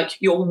you for like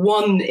your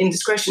one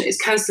indiscretion.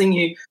 It's cancelling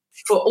you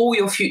for all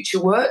your future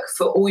work,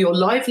 for all your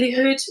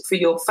livelihood, for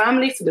your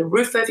family, for the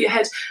roof over your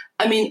head.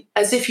 I mean,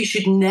 as if you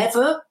should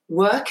never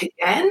work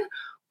again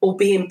or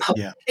be in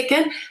public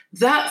again.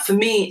 That for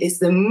me is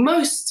the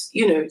most,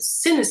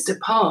 sinister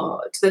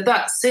part.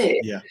 That's it.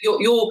 Yeah.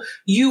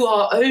 You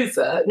are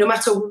over. No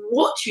matter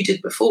what you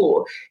did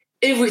before,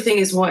 everything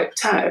is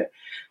wiped out.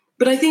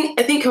 But I think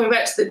coming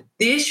back to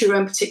the issue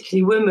around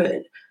particularly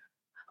women,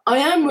 I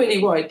am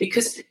really worried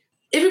because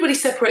everybody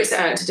separates it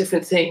out into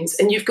different things.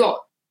 And you've got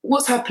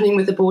what's happening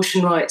with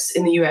abortion rights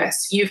in the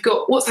US. You've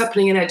got what's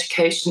happening in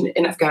education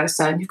in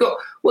Afghanistan. You've got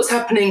what's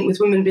happening with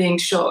women being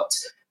shot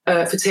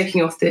for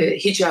taking off the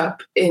hijab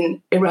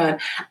in Iran.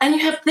 And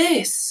you have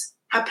this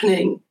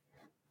happening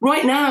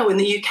right now in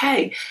the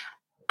UK.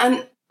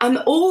 And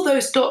all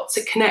those dots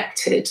are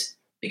connected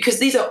because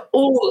these are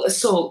all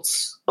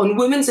assaults on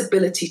women's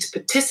ability to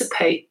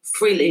participate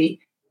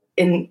freely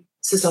in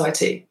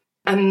society.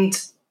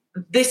 And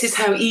this is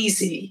how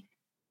easy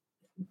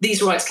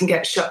these rights can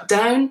get shut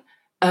down,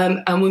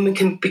 and women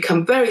can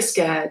become very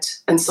scared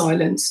and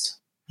silenced.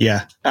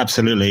 Yeah,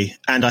 absolutely.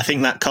 And I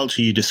think that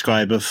culture you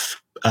describe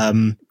of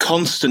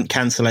constant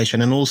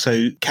cancellation, and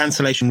also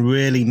cancellation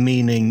really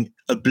meaning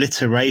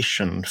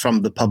obliteration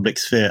from the public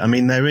sphere. I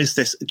mean, there is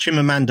this,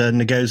 Chimamanda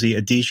Ngozi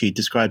Adichie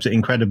describes it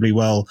incredibly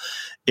well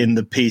in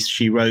the piece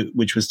she wrote,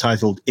 which was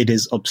titled "It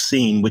is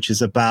Obscene," which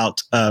is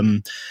about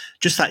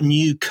just that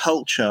new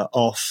culture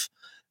of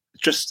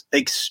just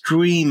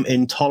extreme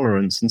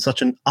intolerance and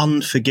such an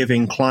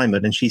unforgiving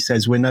climate. And she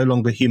says, we're no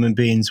longer human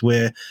beings,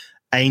 we're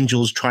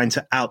angels trying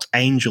to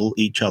out-angel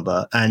each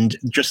other. And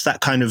just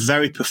that kind of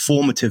very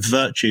performative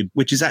virtue,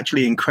 which is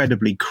actually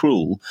incredibly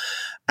cruel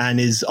and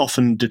is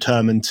often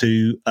determined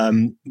to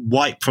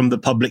wipe from the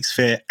public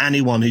sphere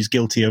anyone who's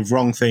guilty of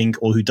wrongthing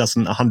or who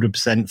doesn't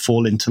 100%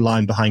 fall into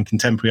line behind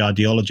contemporary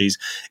ideologies.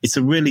 It's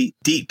a really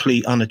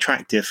deeply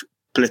unattractive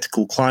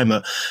political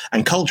climate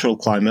and cultural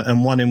climate,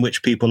 and one in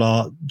which people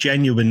are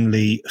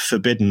genuinely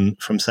forbidden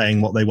from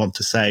saying what they want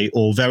to say,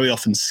 or very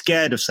often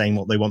scared of saying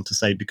what they want to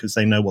say because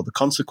they know what the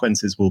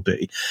consequences will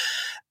be.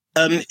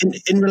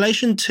 In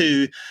relation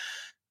to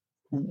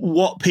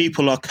what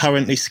people are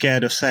currently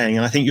scared of saying,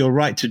 and I think you're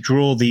right to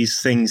draw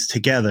these things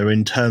together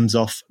in terms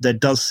of there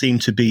does seem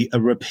to be a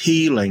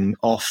repealing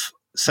of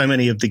so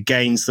many of the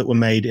gains that were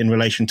made in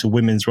relation to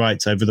women's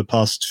rights over the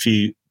past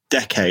few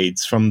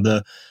decades, from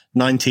the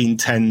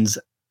 1910s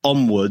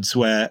onwards,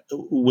 where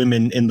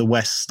women in the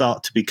West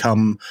start to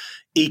become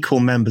equal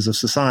members of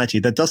society.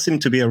 There does seem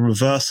to be a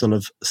reversal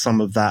of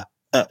some of that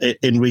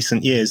in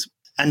recent years.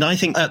 And I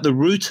think at the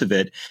root of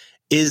it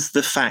is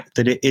the fact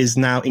that it is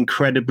now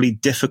incredibly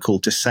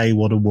difficult to say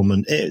what a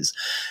woman is.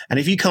 And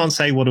if you can't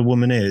say what a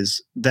woman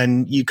is,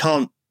 then you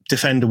can't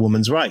defend a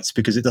woman's rights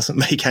because it doesn't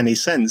make any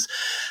sense.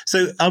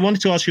 So I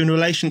wanted to ask you in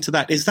relation to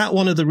that, is that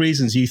one of the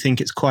reasons you think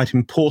it's quite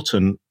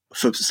important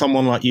for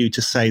someone like you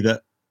to say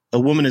that a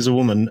woman is a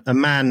woman, a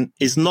man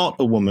is not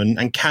a woman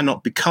and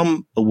cannot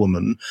become a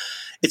woman?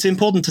 It's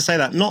important to say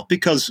that, not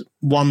because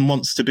one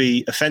wants to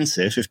be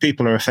offensive. If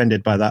people are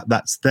offended by that,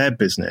 that's their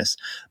business.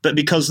 But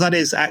because that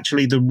is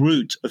actually the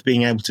root of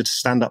being able to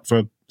stand up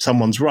for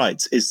someone's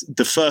rights. Is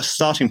the first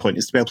starting point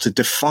is to be able to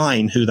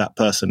define who that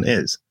person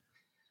is.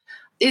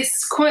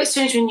 It's quite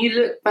strange when you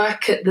look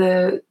back at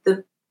the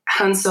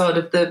Hansard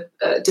of the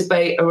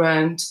debate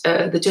around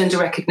the Gender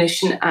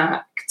Recognition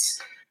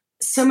Act.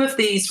 Some of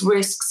these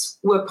risks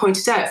were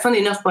pointed out, funny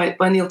enough, by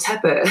Neil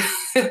Tebbutt.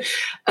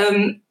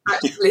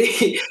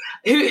 Actually,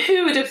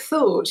 who would have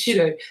thought,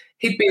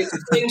 he'd be a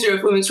defender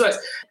of women's rights?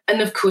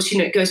 And of course,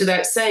 it goes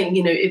without saying,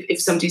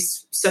 if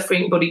somebody's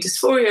suffering body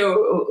dysphoria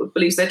or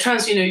believes they're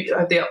trans, I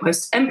have the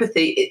utmost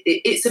empathy.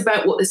 It's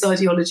about what this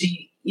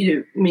ideology,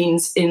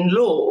 means in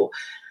law.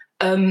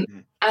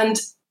 And,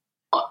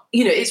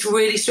 it's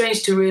really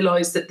strange to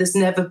realise that there's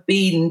never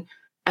been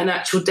an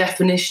actual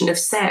definition of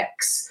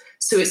sex.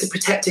 So it's a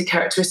protected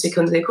characteristic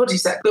under the Equality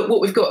Act. But what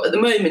we've got at the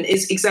moment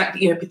is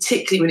exactly,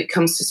 particularly when it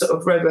comes to sort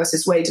of Roe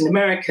versus Wade in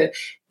America,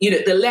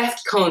 the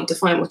left can't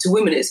define what a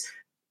woman is,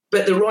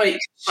 but the right can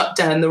shut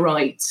down the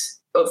right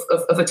of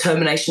a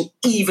termination,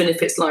 even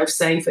if it's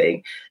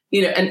life-saving.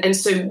 And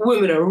so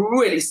women are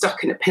really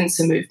stuck in a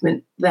pincer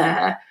movement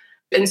there.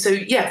 And so,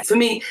 for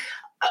me,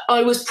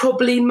 I was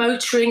probably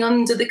motoring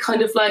under the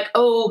kind of like,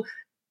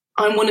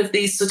 I'm one of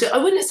these sort of, I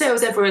wouldn't say I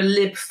was ever a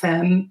lib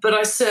femme, but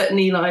I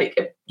certainly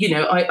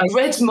I'd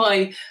read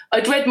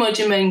my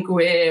Germaine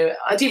Greer.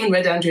 I'd even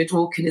read Andrea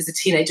Dworkin as a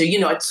teenager.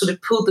 I'd sort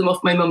of pulled them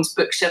off my mum's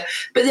bookshelf.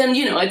 But then,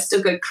 I'd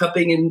still go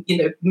clubbing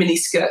in, mini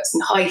skirts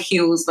and high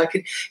heels.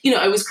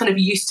 I was kind of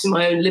used to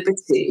my own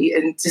liberty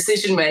and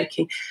decision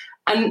making.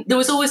 And there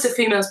was always a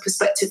female's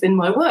perspective in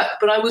my work,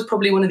 but I was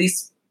probably one of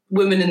these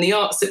women in the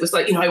arts that was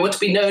like, I want to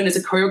be known as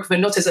a choreographer,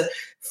 not as a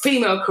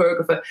female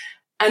choreographer.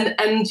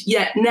 And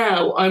yet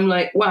now I'm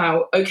like,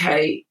 wow,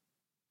 okay.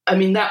 I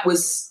mean, that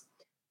was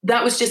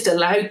just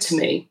allowed to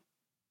me,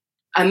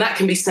 and that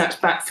can be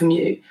snatched back from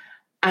you.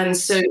 And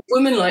so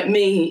women like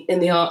me in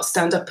the arts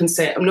stand up and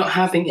say, I'm not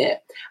having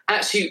it.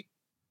 Actually,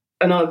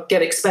 and I'll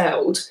get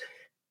expelled.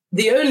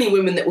 The only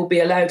women that will be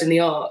allowed in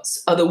the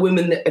arts are the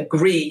women that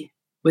agree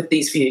with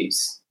these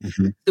views.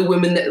 Mm-hmm. The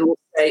women that will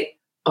say,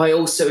 I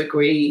also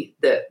agree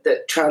that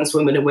trans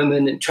women are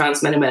women and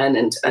trans men are men,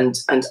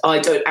 and I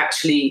don't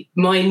actually,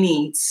 my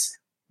needs,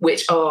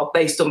 which are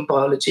based on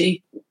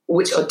biology,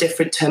 which are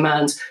different to a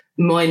man's,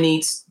 my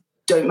needs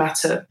don't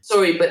matter.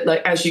 Sorry, but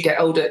as you get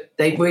older,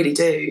 they really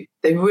do.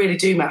 They really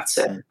do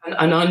matter.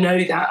 And I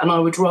know that. And I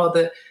would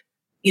rather,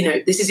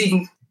 this is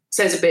even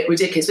sounds a bit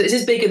ridiculous, but this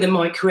is bigger than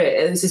my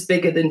career. This is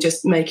bigger than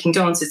just making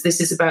dances.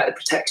 This is about the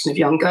protection of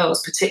young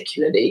girls,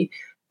 particularly,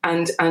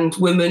 and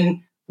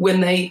women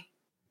when they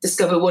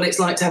discover what it's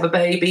like to have a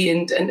baby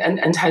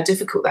and how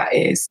difficult that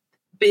is.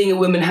 Being a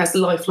woman has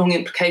lifelong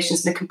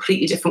implications in a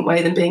completely different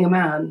way than being a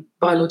man,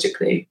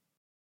 biologically.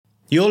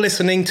 You're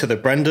listening to The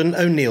Brendan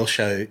O'Neill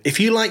Show. If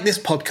you like this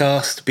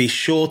podcast, be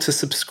sure to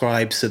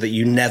subscribe so that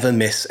you never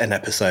miss an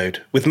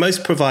episode. With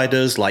most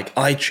providers like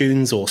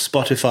iTunes or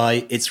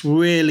Spotify, it's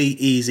really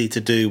easy to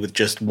do with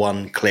just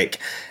one click.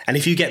 And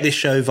if you get this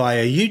show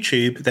via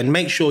YouTube, then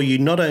make sure you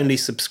not only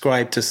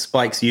subscribe to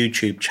Spike's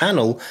YouTube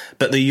channel,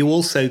 but that you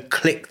also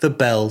click the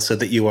bell so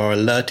that you are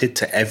alerted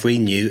to every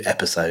new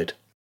episode.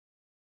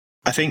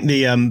 I think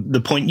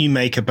the point you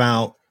make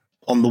about,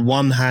 on the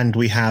one hand,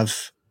 we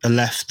have a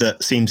left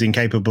that seems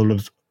incapable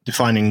of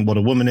defining what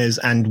a woman is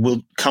and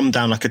will come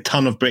down like a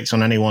ton of bricks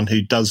on anyone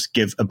who does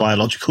give a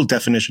biological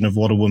definition of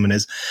what a woman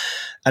is.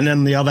 And then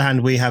on the other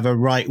hand, we have a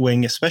right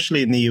wing,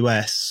 especially in the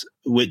US,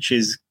 which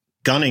is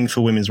gunning for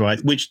women's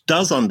rights, which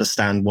does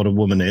understand what a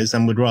woman is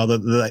and would rather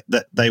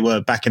that they were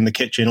back in the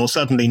kitchen or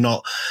certainly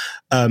not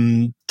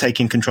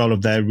taking control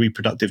of their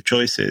reproductive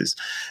choices.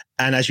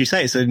 And as you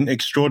say, it's an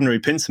extraordinary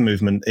pincer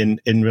movement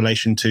in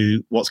relation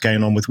to what's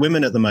going on with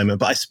women at the moment.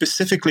 But I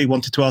specifically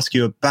wanted to ask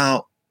you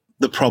about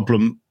the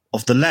problem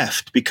of the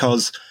left,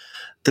 because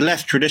the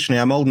left traditionally,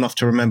 I'm old enough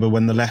to remember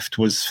when the left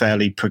was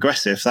fairly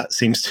progressive. That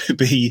seems to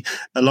be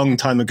a long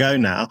time ago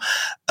now.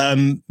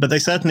 But they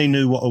certainly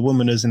knew what a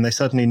woman is, and they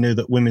certainly knew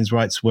that women's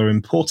rights were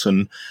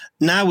important.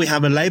 Now we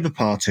have a Labour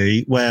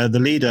Party where the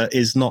leader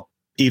is not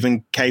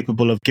even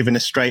capable of giving a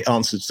straight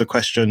answer to the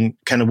question,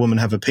 can a woman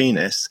have a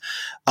penis?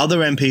 Other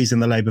MPs in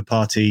the Labour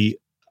Party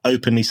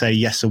openly say,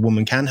 yes, a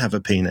woman can have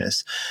a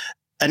penis.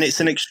 And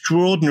it's an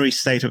extraordinary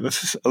state of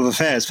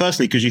affairs,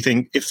 firstly, because you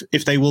think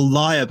if they will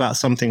lie about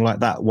something like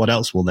that, what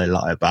else will they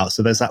lie about?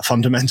 So there's that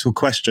fundamental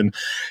question.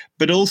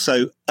 But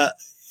also,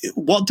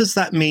 what does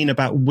that mean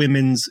about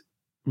women's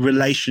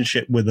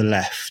relationship with the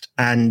left?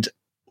 And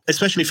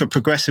especially for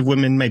progressive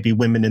women, maybe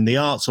women in the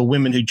arts or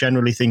women who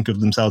generally think of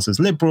themselves as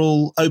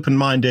liberal,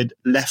 open-minded,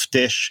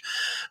 leftish,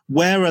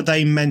 where are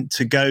they meant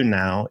to go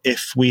now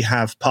if we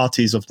have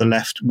parties of the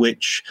left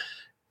which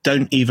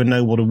don't even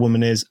know what a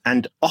woman is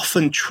and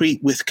often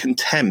treat with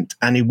contempt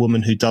any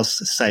woman who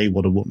does say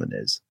what a woman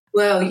is?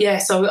 Well,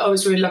 yes, I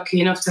was really lucky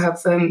enough to have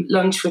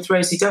lunch with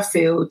Rosie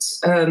Duffield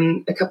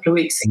a couple of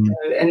weeks ago.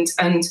 And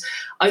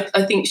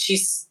I think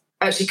she's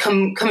actually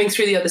coming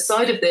through the other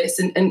side of this.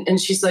 And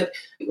she's like,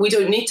 we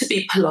don't need to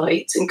be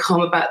polite and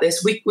calm about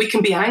this. We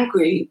can be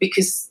angry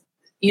because,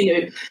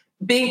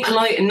 being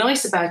polite and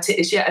nice about it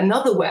is yet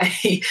another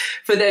way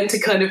for them to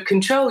kind of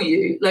control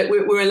you. Like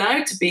we're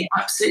allowed to be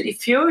absolutely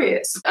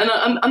furious. And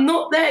I'm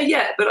not there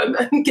yet, but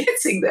I'm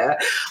getting there.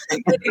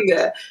 I'm getting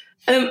there.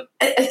 I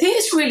think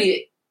it's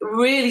really,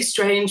 really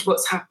strange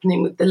what's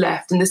happening with the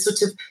left, and the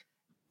sort of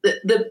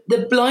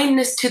the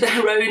blindness to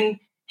their own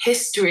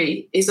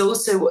history is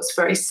also what's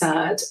very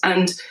sad.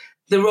 And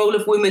the role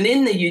of women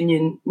in the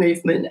union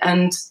movement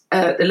and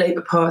the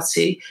Labour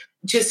Party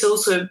just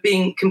also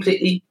being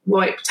completely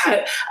wiped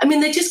out. I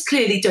mean, they just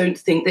clearly don't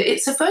think that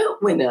it's a vote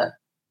winner,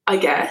 I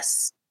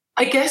guess.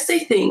 I guess they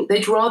think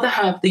they'd rather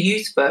have the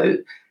youth vote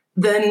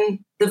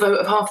than the vote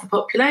of half the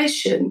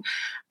population.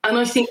 And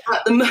I think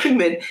at the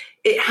moment,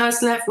 it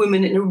has left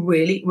women in a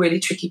really, really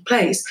tricky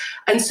place.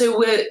 And so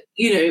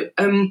we're,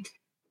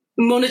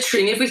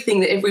 monitoring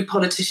everything that every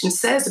politician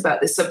says about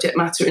this subject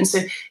matter. And so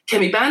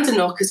Kemi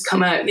Badenoch has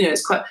come out,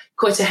 it's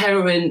quite a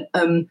heroine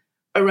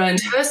around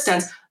her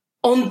stance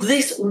on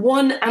this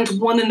one and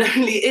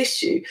only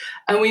issue.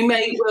 And we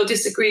may well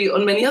disagree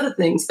on many other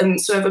things. And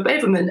Sueva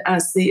Braverman,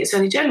 as the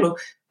Attorney General,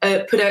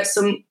 put out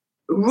some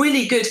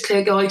really good,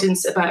 clear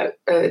guidance about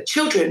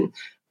children,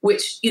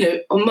 which,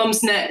 on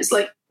Mum's Net, it's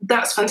like,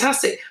 that's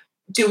fantastic.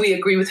 Do we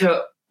agree with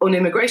her on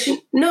immigration?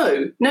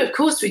 No, of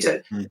course we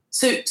don't.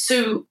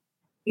 So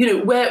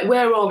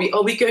where are we?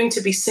 Are we going to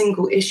be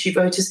single issue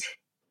voters?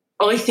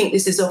 I think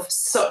this is of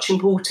such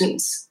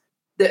importance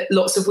that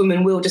lots of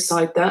women will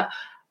decide that.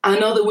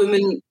 And other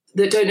women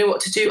that don't know what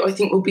to do, I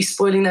think, will be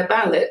spoiling their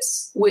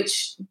ballots,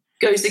 which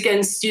goes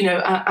against,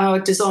 our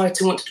desire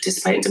to want to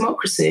participate in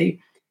democracy.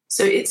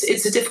 So it's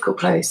a difficult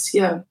place,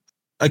 yeah.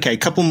 Okay, a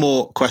couple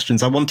more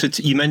questions.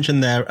 You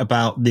mentioned there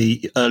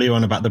earlier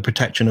on about the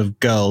protection of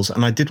girls,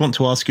 and I did want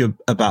to ask you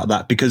about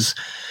that because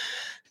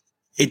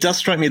it does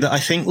strike me that I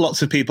think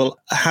lots of people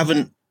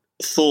haven't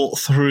thought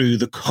through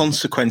the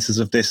consequences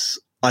of this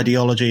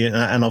ideology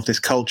and of this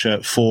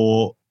culture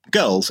for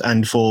girls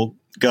and for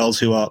girls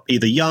who are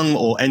either young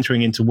or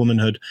entering into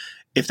womanhood,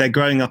 if they're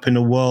growing up in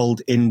a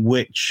world in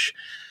which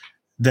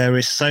there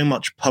is so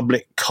much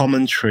public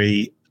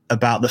commentary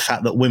about the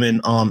fact that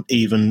women aren't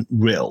even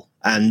real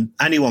and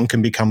anyone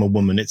can become a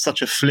woman. It's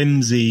such a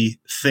flimsy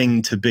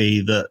thing to be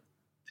that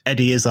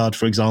Eddie Izzard,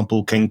 for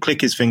example, can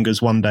click his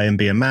fingers one day and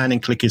be a man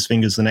and click his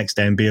fingers the next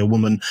day and be a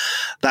woman.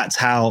 That's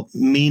how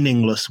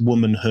meaningless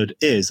womanhood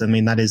is. I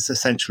mean, that is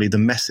essentially the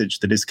message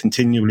that is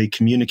continually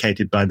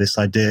communicated by this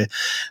idea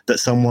that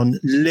someone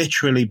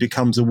literally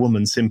becomes a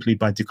woman simply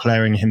by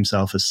declaring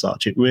himself as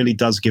such. It really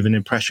does give an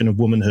impression of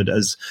womanhood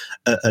as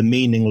a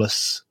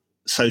meaningless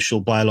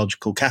social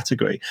biological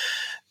category.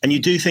 And you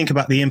do think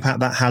about the impact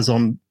that has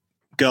on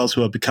girls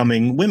who are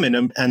becoming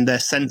women and their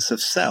sense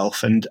of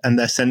self and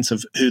their sense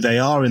of who they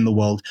are in the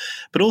world.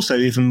 But also,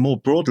 even more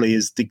broadly,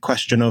 is the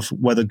question of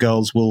whether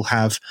girls will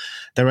have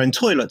their own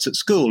toilets at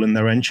school and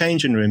their own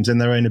changing rooms and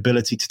their own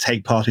ability to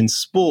take part in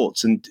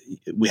sports. And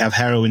we have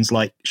heroines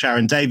like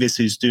Sharon Davis,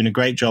 who's doing a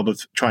great job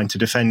of trying to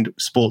defend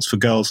sports for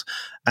girls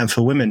and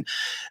for women.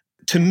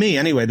 To me,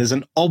 anyway, there's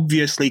an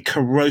obviously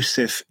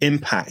corrosive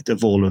impact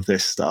of all of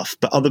this stuff,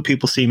 but other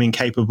people seem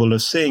incapable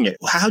of seeing it.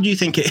 How do you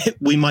think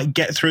we might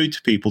get through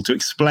to people to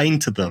explain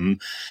to them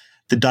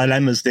the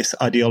dilemmas this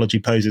ideology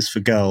poses for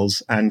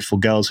girls and for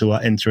girls who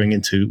are entering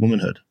into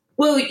womanhood?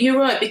 Well, you're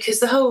right, because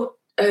the whole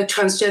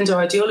transgender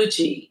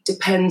ideology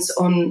depends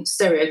on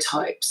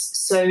stereotypes.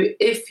 So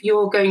if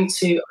you're going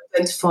to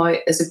identify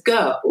as a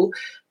girl,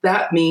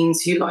 that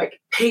means you like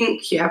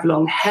pink, you have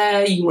long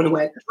hair, you want to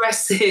wear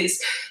dresses,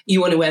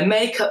 you want to wear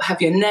makeup,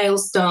 have your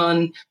nails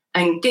done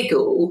and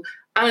giggle.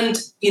 And,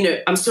 you know,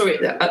 I'm sorry,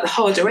 at the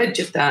harder edge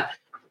of that,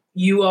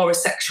 you are a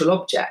sexual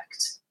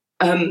object.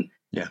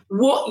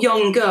 What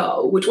young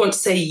girl would want to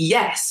say,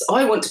 yes,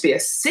 I want to be a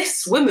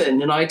cis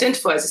woman and I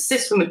identify as a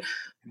cis woman,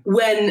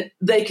 when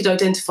they could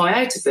identify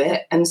out of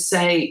it and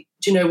say,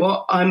 do you know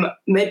what,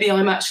 maybe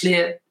I'm actually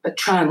a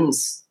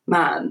trans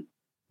man,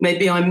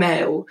 maybe I'm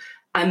male.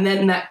 And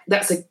then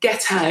that's a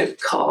get out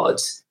card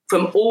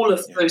from all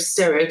of those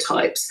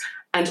stereotypes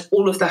and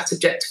all of that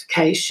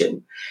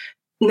objectification.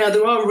 Now,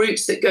 there are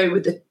routes that go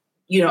with the,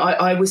 you know,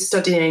 I was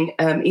studying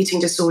eating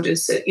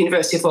disorders at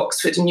University of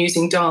Oxford and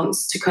using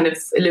dance to kind of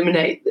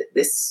eliminate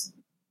this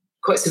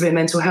quite severe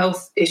mental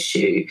health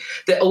issue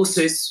that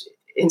also is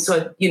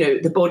inside, you know,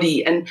 the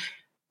body. And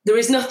there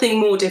is nothing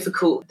more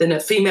difficult than a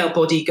female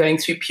body going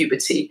through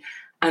puberty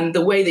and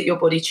the way that your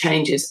body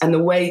changes and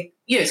the way,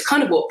 you know, it's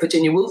kind of what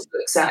Virginia Woolf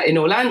looks at in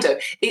Orlando.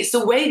 It's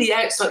the way the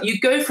outside, you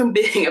go from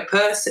being a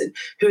person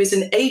who is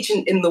an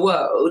agent in the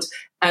world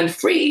and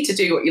free to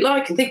do what you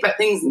like and think about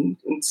things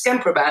and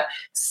scamper about,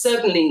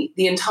 suddenly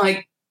the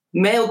entire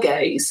male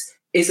gaze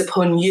is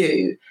upon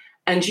you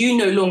and you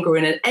no longer are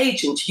an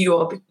agent, you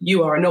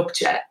are an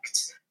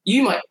object.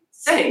 You might be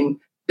the same,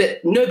 but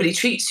nobody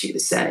treats you the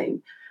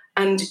same.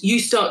 And you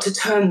start to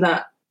turn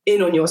that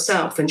in on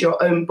yourself and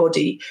your own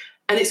body.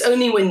 And it's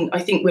only when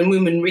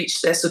women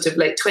reach their sort of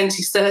late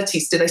 20s,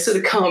 30s, do they sort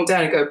of calm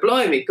down and go,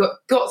 blimey,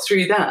 got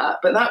through that.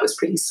 But that was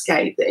pretty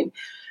scathing.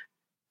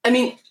 I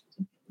mean,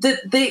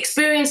 the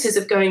experiences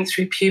of going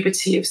through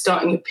puberty, of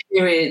starting your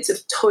periods,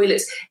 of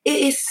toilets,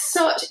 it's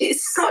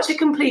such a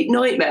complete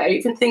nightmare.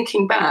 Even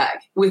thinking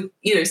back with,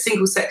 you know,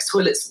 single sex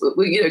toilets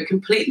were, you know,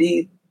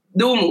 completely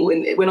normal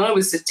when I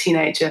was a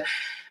teenager.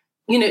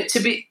 You know, to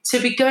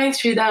be going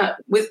through that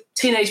with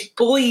teenage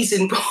boys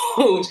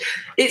involved,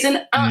 it's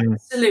an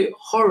absolute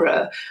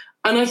horror.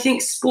 And I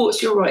think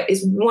sports, you're right,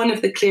 is one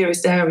of the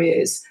clearest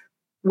areas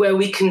where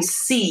we can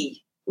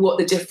see what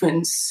the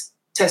difference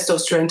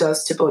testosterone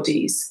does to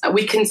bodies.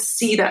 We can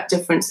see that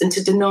difference, and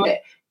to deny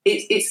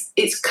it,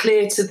 it's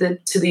clear to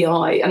the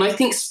eye. And I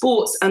think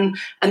sports and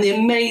the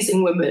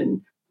amazing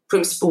women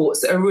from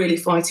sports that are really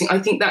fighting, I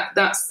think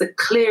that's the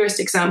clearest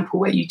example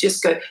where you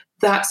just go,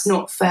 that's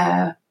not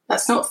fair.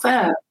 That's not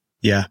fair.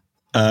 Yeah,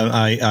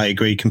 I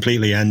agree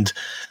completely. And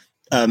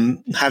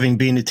having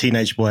been a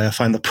teenage boy, I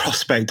find the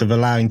prospect of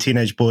allowing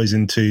teenage boys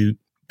into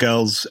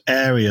girls'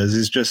 areas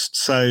is just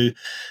so,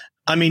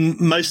 I mean,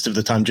 most of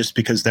the time just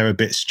because they're a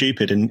bit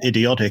stupid and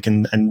idiotic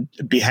and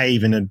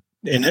behave in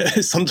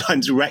a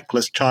sometimes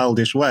reckless,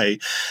 childish way.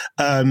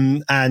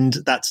 And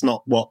that's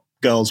not what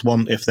girls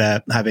want if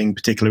they're having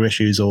particular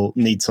issues or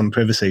need some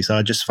privacy. So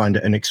I just find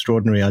it an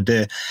extraordinary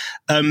idea.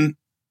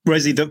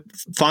 Rosie, the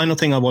final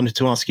thing I wanted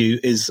to ask you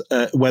is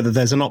whether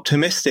there's an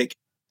optimistic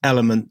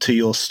element to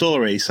your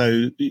story.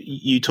 So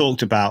you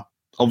talked about,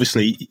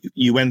 obviously,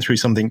 you went through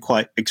something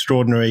quite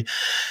extraordinary.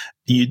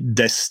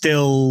 There's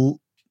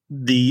still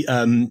the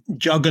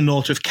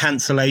juggernaut of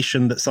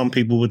cancellation that some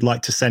people would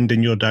like to send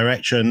in your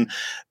direction.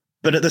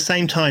 But at the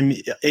same time,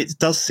 it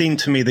does seem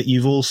to me that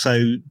you've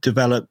also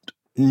developed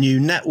new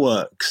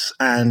networks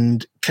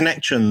and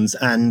connections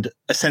and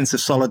a sense of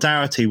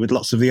solidarity with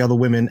lots of the other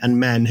women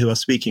and men who are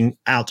speaking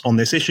out on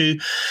this issue,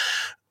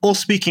 or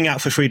speaking out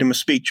for freedom of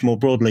speech more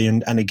broadly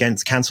and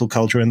against cancel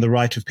culture and the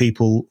right of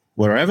people,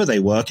 wherever they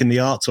work, in the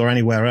arts or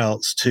anywhere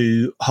else,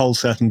 to hold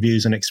certain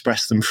views and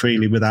express them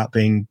freely without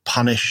being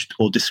punished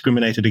or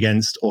discriminated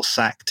against or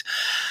sacked.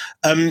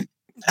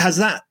 Has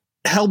that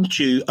helped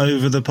you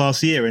over the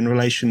past year in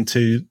relation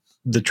to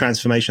the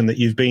transformation that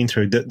you've been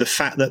through, the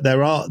fact that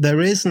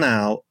there is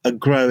now a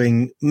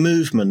growing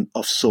movement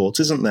of sorts,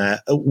 isn't there,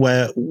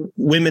 where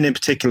women in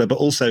particular, but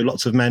also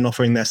lots of men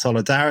offering their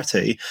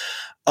solidarity,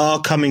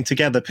 are coming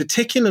together,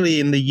 particularly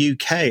in the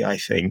UK, I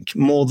think,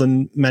 more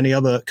than many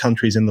other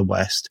countries in the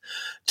West,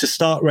 to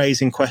start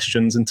raising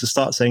questions and to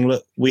start saying,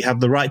 look, we have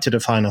the right to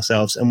define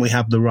ourselves and we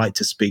have the right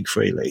to speak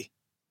freely.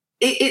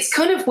 It's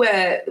kind of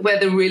where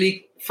the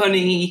really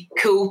funny,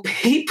 cool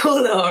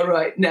people are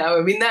right now.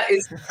 I mean, that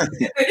is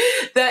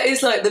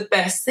like the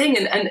best thing.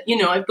 And you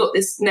know, I've got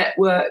this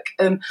network.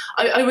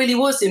 I really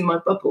was in my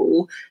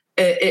bubble,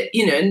 and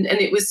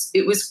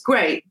it was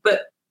great.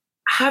 But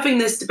having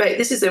this debate,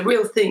 this is a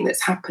real thing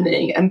that's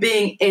happening, and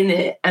being in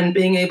it and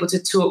being able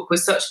to talk with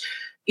such,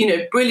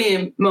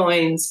 brilliant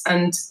minds,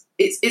 and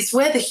it's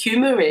where the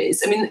humour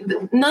is. I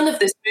mean, none of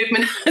this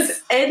movement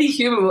has any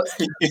humour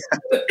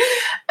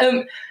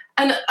whatsoever.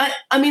 And I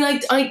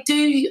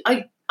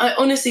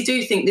honestly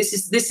do think this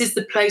is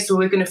the place where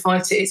we're going to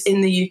fight it. It's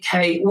in the UK.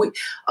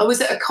 I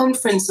was at a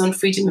conference on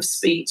freedom of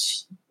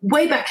speech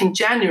way back in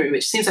January,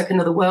 which seems like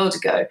another world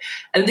ago,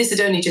 and this had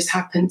only just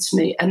happened to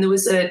me. And there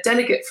was a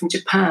delegate from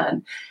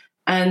Japan,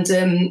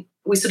 and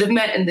we sort of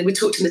met and we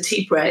talked in the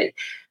tea break.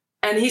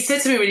 And he said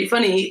to me really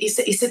funny. He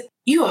said,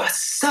 "You are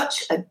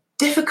such a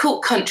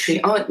difficult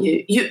country, aren't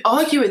you? You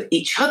argue with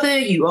each other.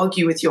 You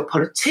argue with your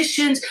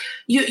politicians.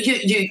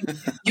 You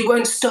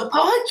won't stop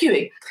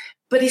arguing."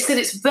 But he said,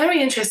 "It's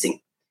very interesting.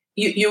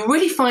 You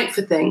really fight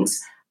for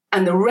things,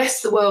 and the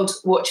rest of the world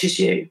watches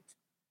you."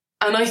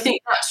 And I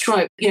think that's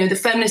right. The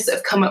feminists that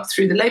have come up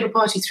through the Labour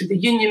Party, through the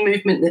union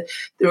movement,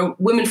 there are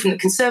women from the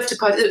Conservative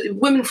Party,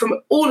 women from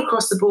all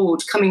across the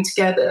board coming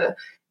together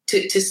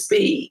to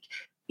speak.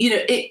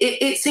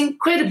 It's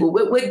incredible.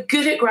 We're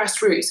good at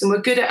grassroots and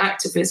we're good at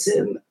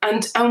activism,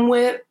 and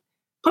we're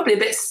probably a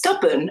bit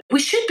stubborn. We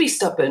should be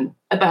stubborn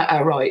about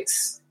our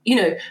rights.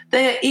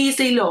 They're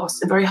easily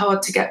lost and very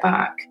hard to get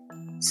back.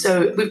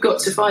 So we've got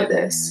to fight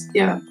this.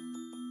 Yeah.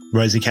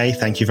 Rosie Kay,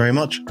 thank you very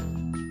much.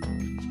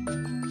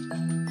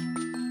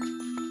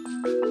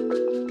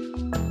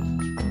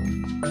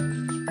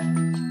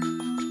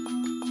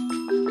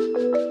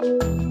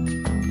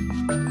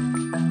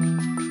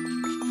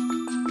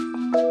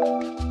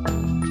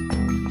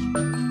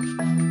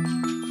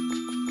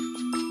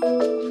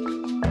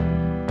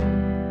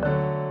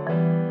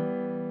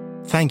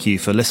 Thank you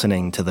for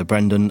listening to The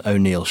Brendan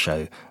O'Neill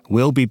Show.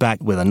 We'll be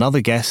back with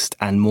another guest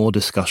and more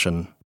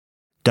discussion.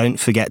 Don't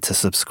forget to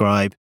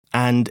subscribe,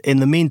 and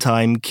in the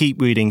meantime,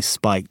 keep reading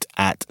Spiked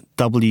at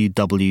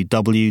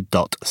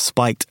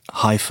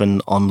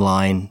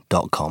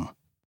www.spiked-online.com.